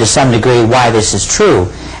explored to some degree why this is true,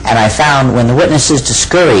 and I found when the witnesses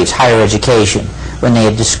discouraged higher education, when they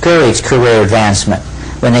had discouraged career advancement,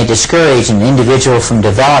 when they discouraged an individual from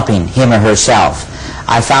developing him or herself,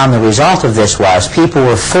 I found the result of this was people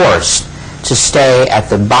were forced to stay at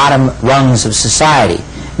the bottom rungs of society.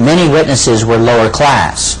 Many witnesses were lower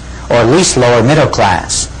class, or at least lower middle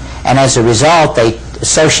class, and as a result they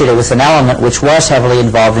associated with an element which was heavily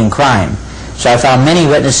involved in crime. So I found many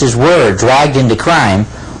witnesses were dragged into crime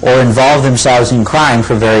or involved themselves in crime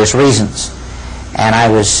for various reasons. And I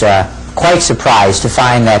was quite surprised to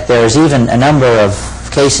find that there was even a number of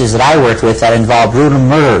cases that I worked with that involved brutal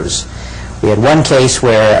murders. We had one case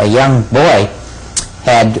where a young boy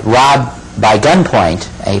had robbed by gunpoint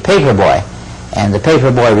a paper boy, and the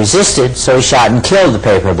paper boy resisted, so he shot and killed the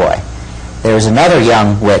paper boy. There was another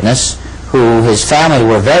young witness who his family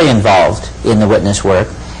were very involved in the witness work,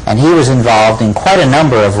 and he was involved in quite a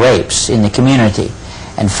number of rapes in the community.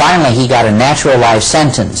 And finally he got a natural life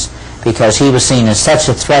sentence because he was seen as such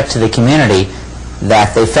a threat to the community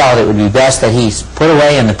that they felt it would be best that he put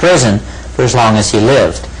away in the prison for as long as he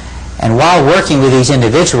lived. And while working with these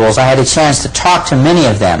individuals, I had a chance to talk to many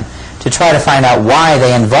of them to try to find out why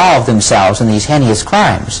they involved themselves in these heinous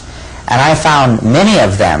crimes. And I found many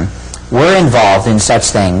of them were involved in such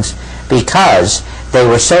things because they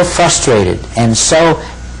were so frustrated and so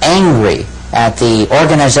angry at the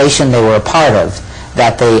organization they were a part of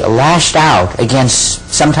that they lashed out against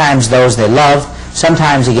sometimes those they loved,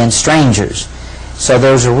 sometimes against strangers. So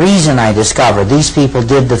there's a reason I discovered these people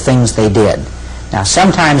did the things they did. Now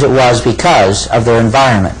sometimes it was because of their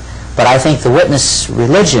environment, but I think the witness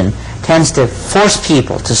religion tends to force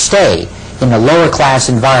people to stay in a lower class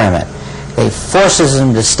environment. It forces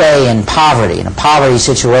them to stay in poverty, in a poverty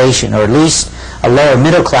situation, or at least a lower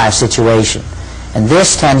middle class situation. And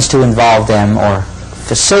this tends to involve them or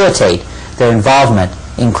facilitate their involvement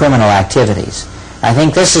in criminal activities. I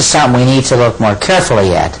think this is something we need to look more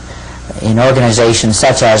carefully at in organizations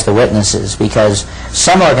such as the witnesses, because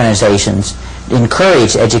some organizations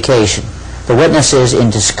encourage education. The witnesses, in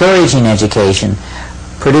discouraging education,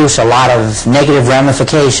 produce a lot of negative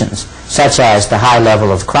ramifications. such as the high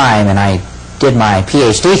level of crime, and I did my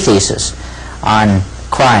PhD thesis on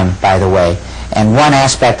crime, by the way, and one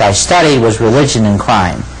aspect I studied was religion and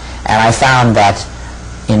crime, and I found that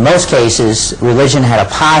in most cases religion had a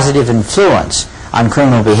positive influence on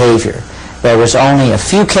criminal behavior. There was only a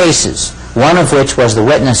few cases, one of which was the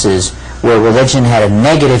witnesses, where religion had a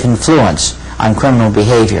negative influence on criminal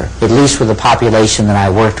behavior, at least with the population that I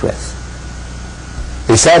worked with.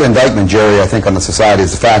 The sad indictment, Jerry, I think on the society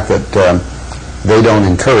is the fact that they don't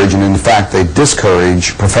encourage, and in fact they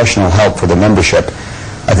discourage, professional help for the membership.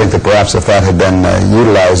 I think that perhaps if that had been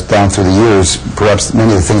utilized down through the years, perhaps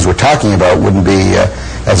many of the things we're talking about wouldn't be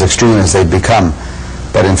as extreme as they've become.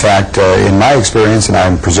 But in fact, in my experience, and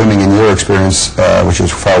I'm presuming in your experience, which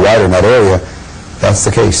is far wider in that area, that's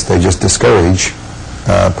the case. They just discourage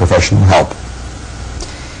professional help.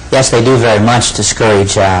 Yes, they do very much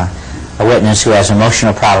discourage a witness who has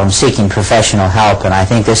emotional problems seeking professional help, and I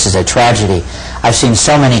think this is a tragedy. I've seen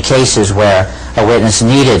so many cases where a witness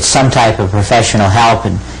needed some type of professional help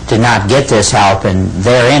and did not get this help, and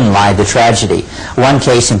therein lied the tragedy. One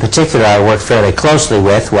case in particular I worked fairly closely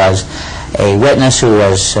with was a witness who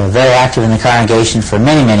was very active in the congregation for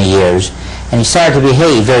many, many years, and he started to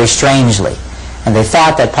behave very strangely. And they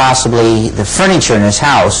thought that possibly the furniture in his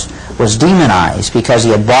house was demonized because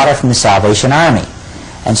he had bought it from the Salvation Army.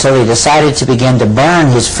 And so they decided to begin to burn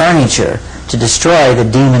his furniture to destroy the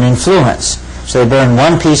demon influence. So they burned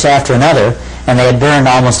one piece after another, and they had burned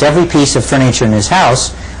almost every piece of furniture in his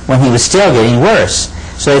house when he was still getting worse.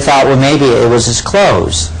 So they thought, well, maybe it was his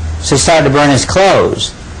clothes. So they started to burn his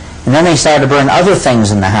clothes. And then they started to burn other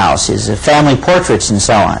things in the house, his family portraits and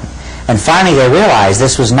so on. And finally they realized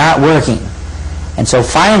this was not working. And so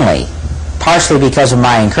finally, partially because of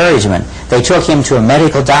my encouragement, they took him to a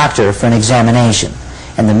medical doctor for an examination.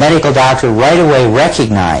 And the medical doctor right away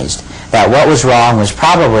recognized that what was wrong was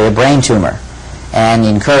probably a brain tumor and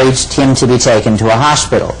encouraged him to be taken to a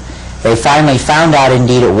hospital. They finally found out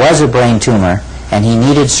indeed it was a brain tumor and he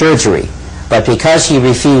needed surgery. But because he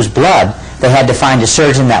refused blood, they had to find a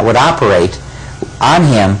surgeon that would operate on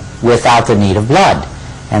him without the need of blood.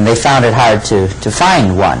 And they found it hard to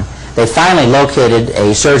find one. They finally located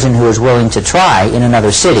a surgeon who was willing to try in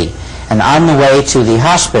another city. And on the way to the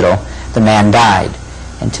hospital, the man died.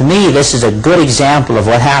 And to me, this is a good example of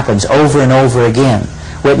what happens over and over again.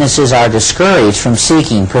 Witnesses are discouraged from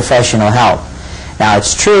seeking professional help. Now,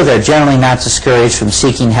 it's true they're generally not discouraged from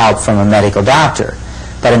seeking help from a medical doctor.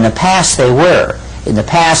 But in the past, they were. In the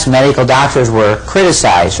past, medical doctors were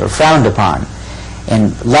criticized or frowned upon.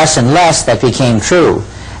 And less that became true.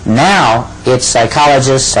 Now, it's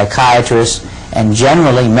psychologists, psychiatrists, and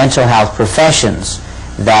generally mental health professions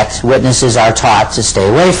that witnesses are taught to stay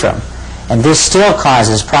away from. And this still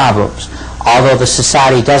causes problems, although the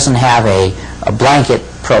society doesn't have a blanket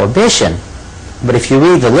prohibition. But if you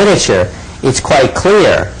read the literature, it's quite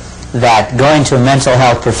clear that going to a mental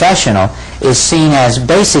health professional is seen as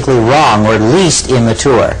basically wrong or at least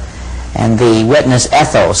immature. And the witness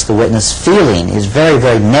ethos, the witness feeling, is very,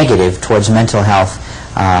 very negative towards mental health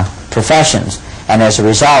professions. And as a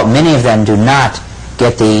result, many of them do not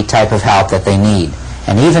get the type of help that they need.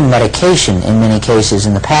 And even medication, in many cases,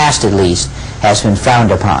 in the past at least, has been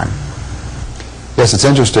frowned upon. Yes, it's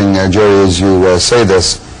interesting, Jerry, as you say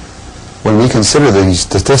this. When we consider these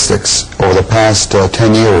statistics over the past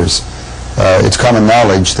 10 years, it's common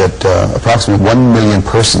knowledge that approximately 1 million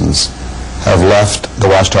persons have left the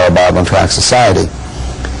Watchtower Bible and Tract Society.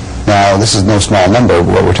 Now, this is no small number.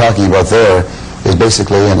 What we're talking about there is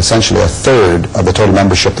basically and essentially a third of the total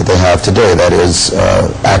membership that they have today. That is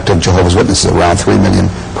active Jehovah's Witnesses, around 3 million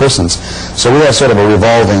persons. So we have sort of a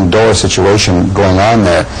revolving door situation going on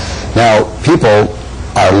there. Now, people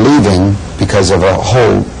are leaving because of a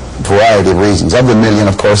whole variety of reasons. Of the million,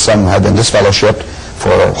 of course, some have been disfellowshipped for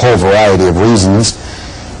a whole variety of reasons.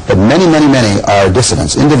 But many, many, many are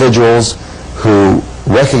dissidents, individuals who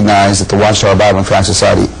recognize that the Watchtower Bible and Tract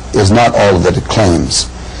Society is not all that it claims.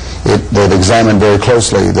 They've examined very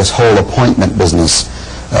closely this whole appointment business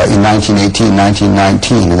in 1918,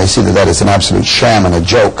 1919, and they see that that is an absolute sham and a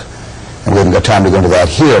joke. And we haven't got time to go into that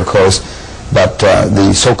here, of course, but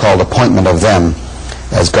the so-called appointment of them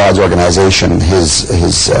as God's organization, his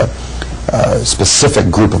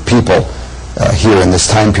specific group of people here in this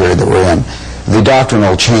time period that we're in, the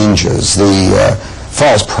doctrinal changes, the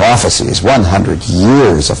false prophecies, 100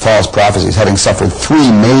 years of false prophecies, having suffered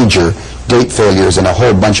 3 major gate failures and a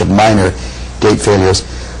whole bunch of minor gate failures,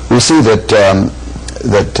 we see that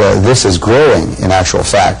this is growing in actual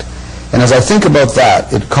fact. And as I think about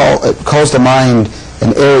that, it calls to mind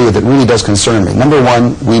an area that really does concern me. Number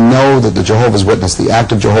one, we know that the Jehovah's Witness, the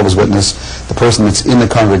active Jehovah's Witness, the person that's in the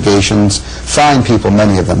congregations, fine people,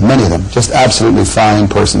 many of them, just absolutely fine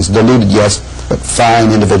persons, deluded, yes, but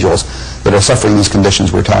fine individuals that are suffering these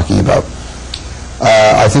conditions we're talking about.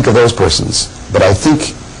 I think of those persons, but I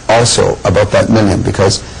think also about that million,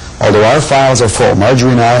 because although our files are full,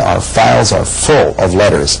 Marjorie and I, our files are full of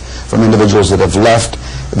letters from individuals that have left.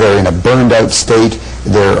 They're in a burned out state.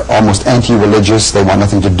 They're almost anti-religious. They want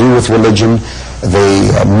nothing to do with religion.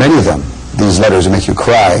 Many of them, these letters that make you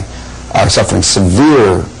cry, are suffering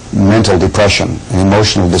severe mental depression and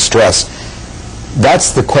emotional distress.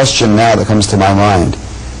 That's the question now that comes to my mind.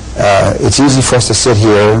 It's easy for us to sit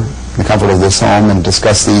here in the comfort of this home and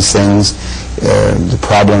discuss these things, the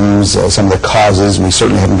problems, some of the causes. We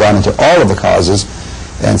certainly haven't gone into all of the causes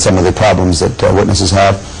and some of the problems that witnesses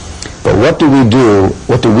have. But what do we do?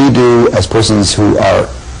 What do we do as persons who are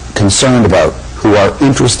concerned about, who are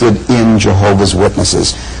interested in Jehovah's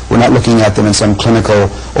Witnesses? We're not looking at them in some clinical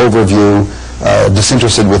overview,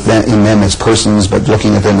 disinterested in them as persons, but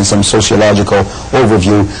looking at them in some sociological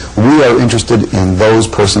overview. We are interested in those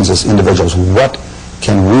persons as individuals. What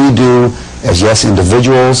can we do as, yes,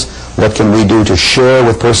 individuals? What can we do to share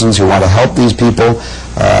with persons who want to help these people?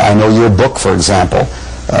 I know your book, for example,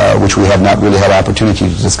 which we have not really had opportunity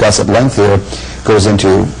to discuss at length here, goes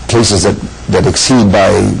into cases that exceed by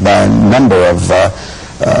a number of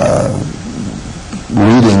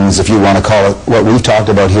readings, if you want to call it, what we've talked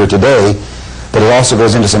about here today, but it also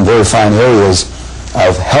goes into some very fine areas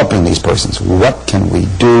of helping these persons. What can we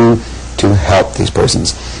do to help these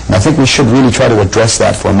persons? And I think we should really try to address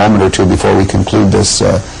that for a moment or two before we conclude this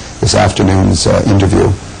afternoon's interview.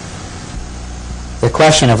 The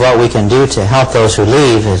question of what we can do to help those who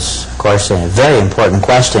leave is, of course, a very important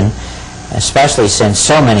question, especially since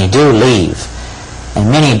so many do leave.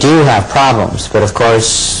 And many do have problems, but of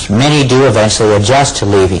course, many do eventually adjust to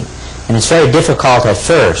leaving. And it's very difficult at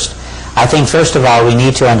first. I think, first of all, we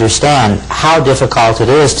need to understand how difficult it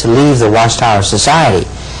is to leave the Watchtower Society.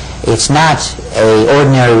 It's not an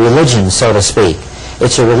ordinary religion, so to speak.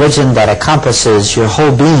 It's a religion that encompasses your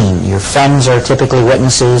whole being. Your friends are typically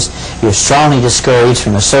witnesses. You're strongly discouraged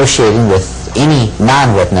from associating with any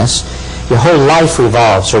non-witness. Your whole life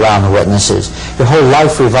revolves around the witnesses. Your whole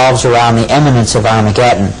life revolves around the imminence of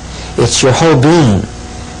Armageddon. It's your whole being.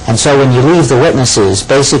 And so when you leave the witnesses,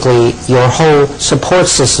 basically your whole support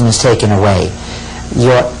system is taken away.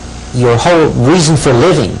 Your whole reason for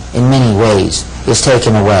living, in many ways, is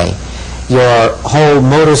taken away. Your whole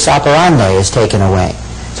modus operandi is taken away.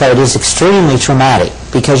 So it is extremely traumatic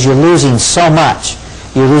because you're losing so much.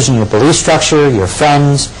 You're losing your belief structure, your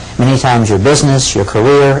friends, many times your business, your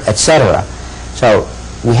career, etc. So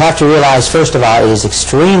we have to realize, first of all, it is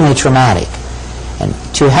extremely traumatic. And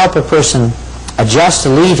to help a person adjust to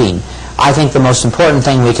leaving, I think the most important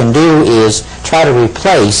thing we can do is try to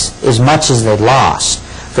replace as much as they've lost.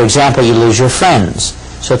 For example, you lose your friends.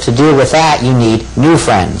 So to deal with that, you need new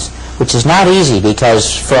friends, which is not easy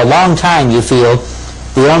because for a long time you feel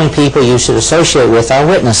the only people you should associate with are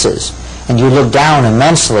witnesses, and you look down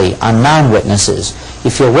immensely on non-witnesses.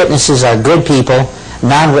 You feel witnesses are good people,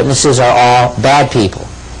 non-witnesses are all bad people,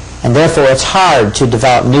 and therefore it's hard to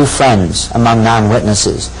develop new friends among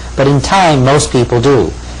non-witnesses. But in time, most people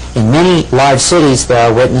do. In many large cities, there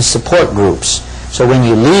are witness support groups. So when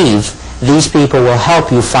you leave, these people will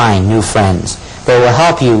help you find new friends. They will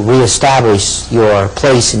help you reestablish your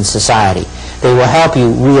place in society. They will help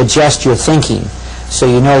you readjust your thinking so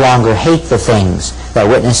you no longer hate the things that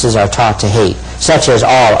witnesses are taught to hate, such as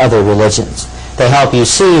all other religions. They help you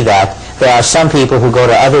see that there are some people who go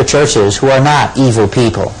to other churches who are not evil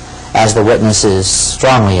people, as the witnesses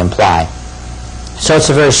strongly imply. So it's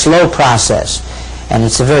a very slow process, and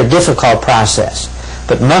it's a very difficult process.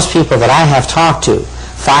 But most people that I have talked to,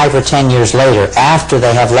 5 or 10 years later, after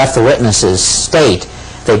they have left the witnesses, state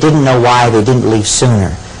they didn't know why they didn't leave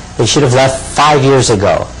sooner. They should have left 5 years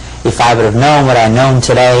ago. If I would have known what I know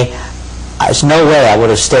today, there's no way I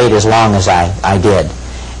would have stayed as long as I did.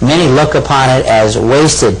 Many look upon it as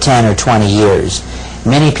wasted 10 or 20 years.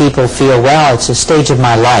 Many people feel, well, it's a stage of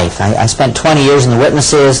my life. I spent 20 years in the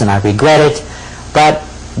witnesses and I regret it, but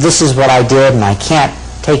this is what I did and I can't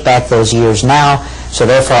take back those years now, so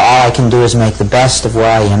therefore all I can do is make the best of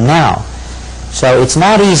where I am now. So it's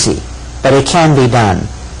not easy, but it can be done.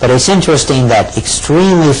 But it's interesting that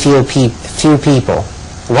extremely few people,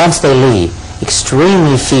 once they leave,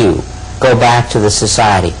 extremely few go back to the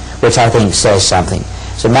society, which I think says something.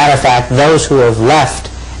 As a matter of fact, those who have left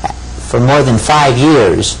for more than 5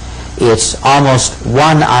 years, it's almost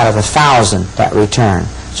 1 out of 1,000 that return.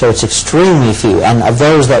 So it's extremely few. And of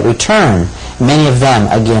those that return, many of them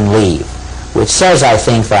again leave, which says, I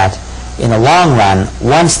think, that in the long run,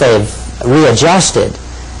 once they've readjusted,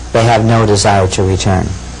 they have no desire to return.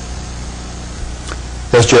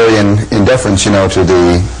 Yes, Jerry, in deference, you know, to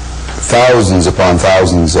the thousands upon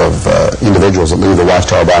thousands of individuals that leave the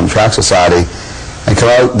Watchtower Bible and Tract Society and come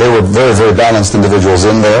out, they were very, very balanced individuals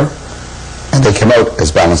in there, and they came out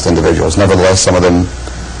as balanced individuals. Nevertheless, some of them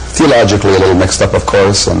theologically a little mixed up, of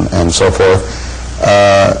course, and so forth.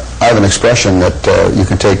 I have an expression that you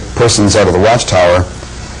can take persons out of the Watchtower,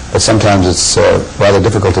 but sometimes it's rather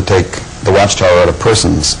difficult to take the Watchtower out of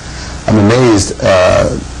persons. I'm amazed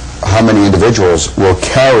how many individuals will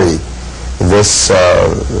carry this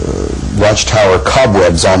Watchtower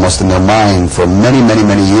cobwebs almost in their mind for many, many,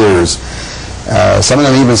 many years. Some of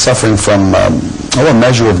them even suffering from a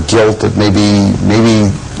measure of guilt that maybe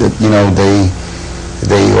you know, they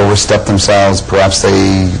overstep themselves. Perhaps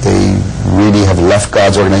they really have left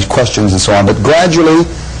God's organization, questions and so on. But gradually,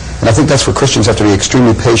 and I think that's where Christians have to be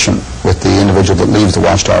extremely patient with the individual that leaves the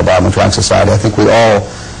Watchtower Bible and Tract Society. I think we all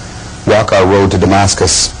walk our road to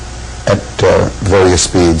Damascus at various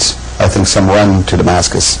speeds. I think some run to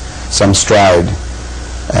Damascus, some stride,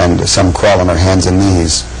 and some crawl on their hands and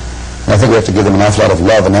knees. And I think we have to give them an awful lot of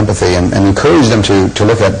love and empathy and encourage them to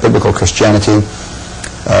look at biblical Christianity,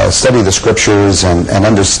 study the Scriptures, and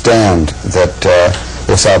understand that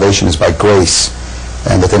their salvation is by grace,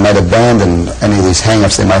 and that they might abandon any of these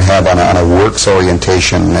hang-ups they might have on a works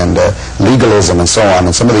orientation and legalism and so on,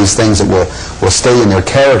 and some of these things that will stay in their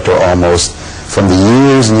character almost from the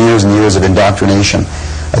years and years and years of indoctrination.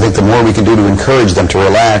 I think the more we can do to encourage them to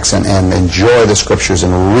relax and enjoy the Scriptures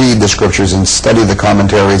and read the Scriptures and study the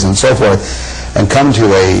commentaries and so forth, and come to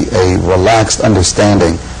a relaxed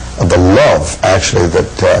understanding of the love, actually,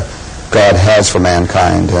 that God has for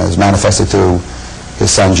mankind, as manifested through His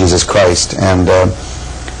Son, Jesus Christ. And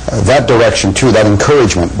that direction, too, that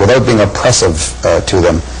encouragement, without being oppressive to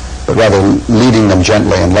them, but rather leading them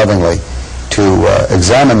gently and lovingly to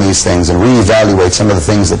examine these things and reevaluate some of the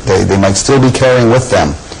things that they might still be carrying with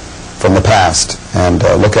them from the past, and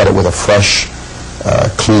look at it with a fresh,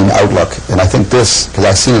 clean outlook. And I think this, because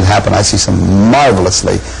I've seen it happen, I see some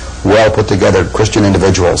marvelously well put together Christian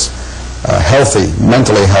individuals, healthy,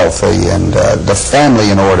 mentally healthy, and the family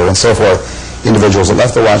in order and so forth. Individuals that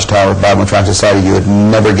left the Watchtower Bible and Tract Society, you would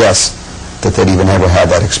never guess that they'd even ever had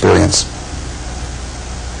that experience.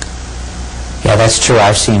 Yeah, that's true.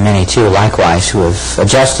 I've seen many too, likewise, who have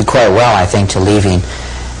adjusted quite well, I think, to leaving.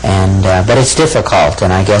 And but it's difficult,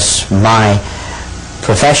 and I guess my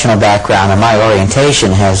professional background and my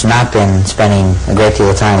orientation has not been spending a great deal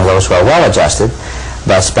of time with those who are well-adjusted,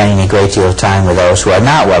 but spending a great deal of time with those who are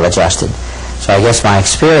not well-adjusted. So I guess my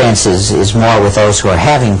experience is more with those who are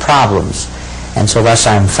having problems, and so thus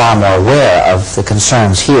I'm far more aware of the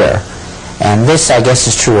concerns here. And this, I guess,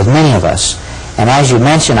 is true with many of us. And as you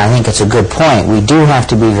mentioned, I think it's a good point. We do have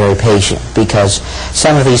to be very patient, because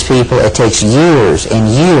some of these people, it takes years and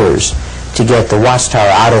years to get the Watchtower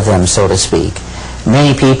out of them, so to speak.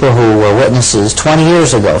 Many people who were witnesses 20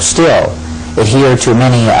 years ago still adhere to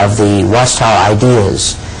many of the Watchtower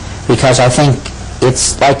ideas, because I think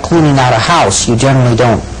it's like cleaning out a house. You generally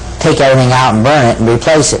don't take everything out and burn it and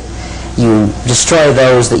replace it. You destroy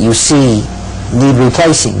those that you see need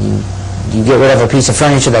replacing. You get rid of a piece of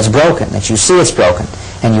furniture that's broken, that you see it's broken,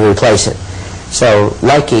 and you replace it. So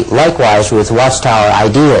likewise with Watchtower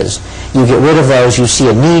ideas, you get rid of those you see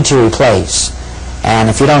a need to replace. And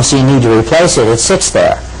if you don't see a need to replace it, it sits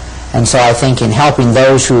there. And so I think in helping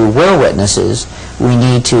those who were witnesses, we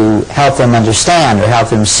need to help them understand or help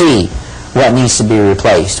them see what needs to be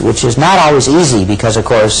replaced, which is not always easy, because, of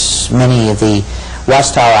course, many of the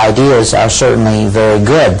Watchtower ideas are certainly very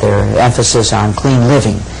good. Their emphasis on clean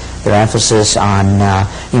living, their emphasis on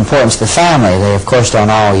the importance of the family. They, of course,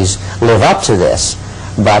 don't always live up to this,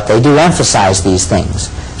 but they do emphasize these things.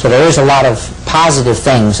 So there is a lot of positive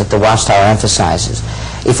things that the Watchtower emphasizes.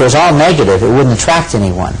 If it was all negative, it wouldn't attract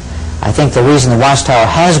anyone. I think the reason the Watchtower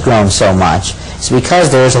has grown so much is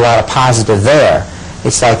because there is a lot of positive there.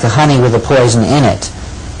 It's like the honey with the poison in it.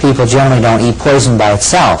 People generally don't eat poison by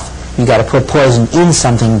itself. You've got to put poison in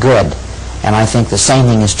something good. And I think the same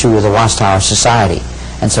thing is true with the Watchtower Society.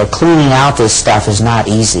 And so cleaning out this stuff is not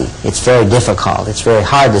easy. It's very difficult. It's very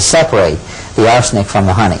hard to separate the arsenic from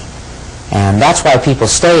the honey. And that's why people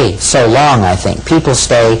stay so long, I think. People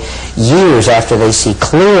stay years after they see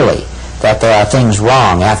clearly that there are things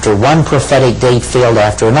wrong. After one prophetic date failed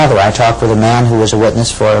after another. I talked with a man who was a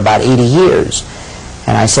witness for about 80 years.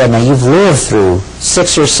 And I said, now you've lived through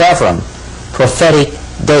 6 or 7 prophetic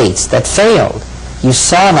dates that failed. You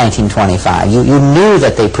saw 1925. You knew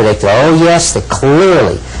that they predicted. Oh yes, they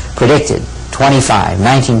clearly predicted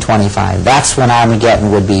 1925. That's when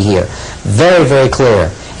Armageddon would be here. Very, very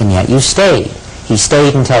clear. And yet you stayed. He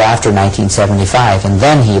stayed until after 1975, and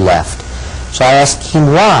then he left. So I asked him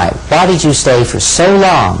why. Why did you stay for so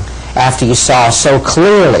long after you saw so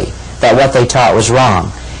clearly that what they taught was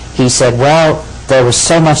wrong? He said, well, there was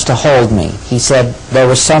so much to hold me. He said, there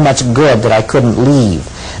was so much good that I couldn't leave.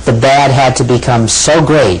 The bad had to become so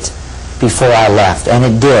great before I left, and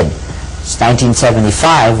it did.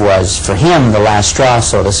 1975 was, for him, the last straw,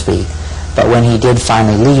 so to speak. But when he did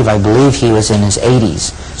finally leave, I believe he was in his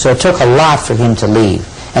 80s. So it took a lot for him to leave.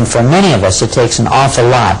 And for many of us, it takes an awful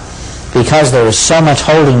lot, because there is so much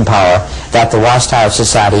holding power that the Watchtower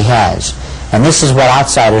Society has. And this is what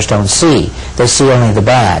outsiders don't see. They see only the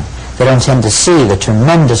bad. They don't tend to see the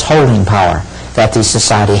tremendous holding power that the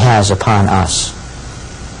society has upon us.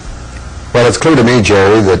 Well, it's clear to me,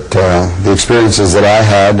 Jerry, that the experiences that I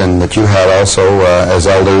had and that you had also as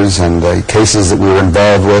elders and the cases that we were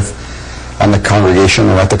involved with on the congregation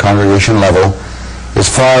or at the congregation level is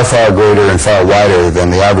far, far greater and far wider than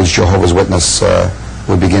the average Jehovah's Witness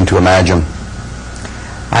would begin to imagine.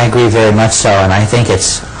 I agree very much so, and I think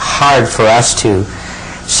it's hard for us to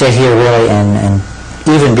sit here really and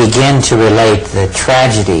even begin to relate the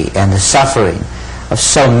tragedy and the suffering of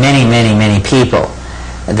so many, many, many people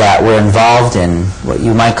that were involved in what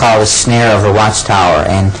you might call the snare of the Watchtower.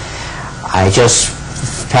 And I just,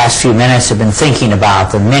 the past few minutes, have been thinking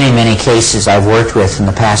about the many, many cases I've worked with in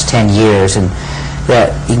the past 10 years and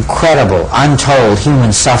the incredible, untold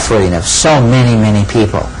human suffering of so many, many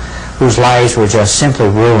people whose lives were just simply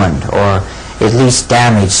ruined or at least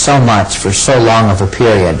damaged so much for so long of a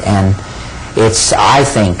period. And it's, I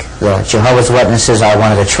think, the Jehovah's Witnesses are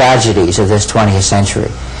one of the tragedies of this 20th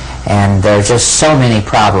century. And there are just so many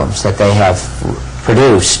problems that they have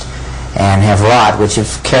produced and have wrought, which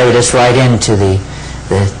have carried us right into the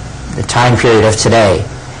time period of today.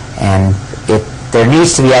 And there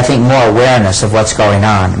needs to be, I think, more awareness of what's going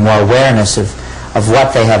on, more awareness of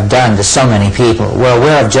what they have done to so many people. We're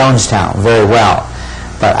aware of Jonestown very well,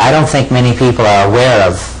 but I don't think many people are aware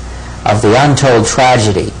of the untold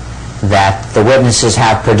tragedy that the witnesses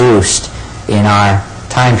have produced in our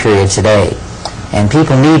time period today. And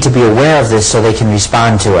people need to be aware of this so they can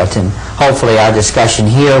respond to it. And hopefully our discussion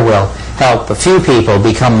here will help a few people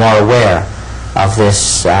become more aware of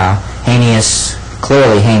this heinous,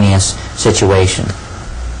 clearly heinous situation.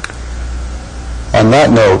 On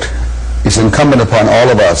that note, it's incumbent upon all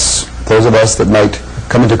of us, those of us that might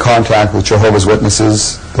come into contact with Jehovah's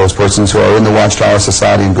Witnesses, those persons who are in the Watchtower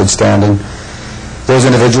Society in good standing, those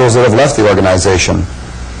individuals that have left the organization.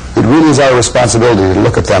 It really is our responsibility to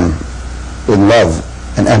look at them in love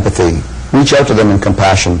and empathy, reach out to them in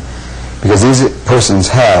compassion, because these persons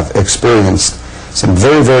have experienced some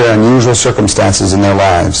very, very unusual circumstances in their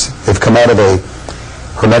lives. They've come out of a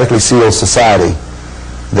hermetically sealed society.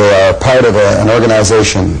 They are part of an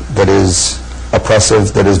organization that is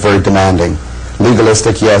oppressive, that is very demanding.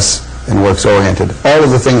 Legalistic, yes, and works-oriented. All of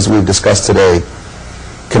the things we've discussed today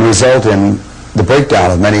can result in the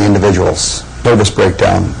breakdown of many individuals. Nervous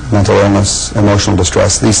breakdown, mental illness, emotional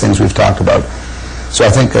distress, these things we've talked about. So I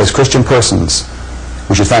think as Christian persons,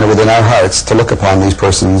 we should find it within our hearts to look upon these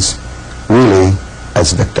persons really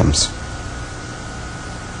as victims.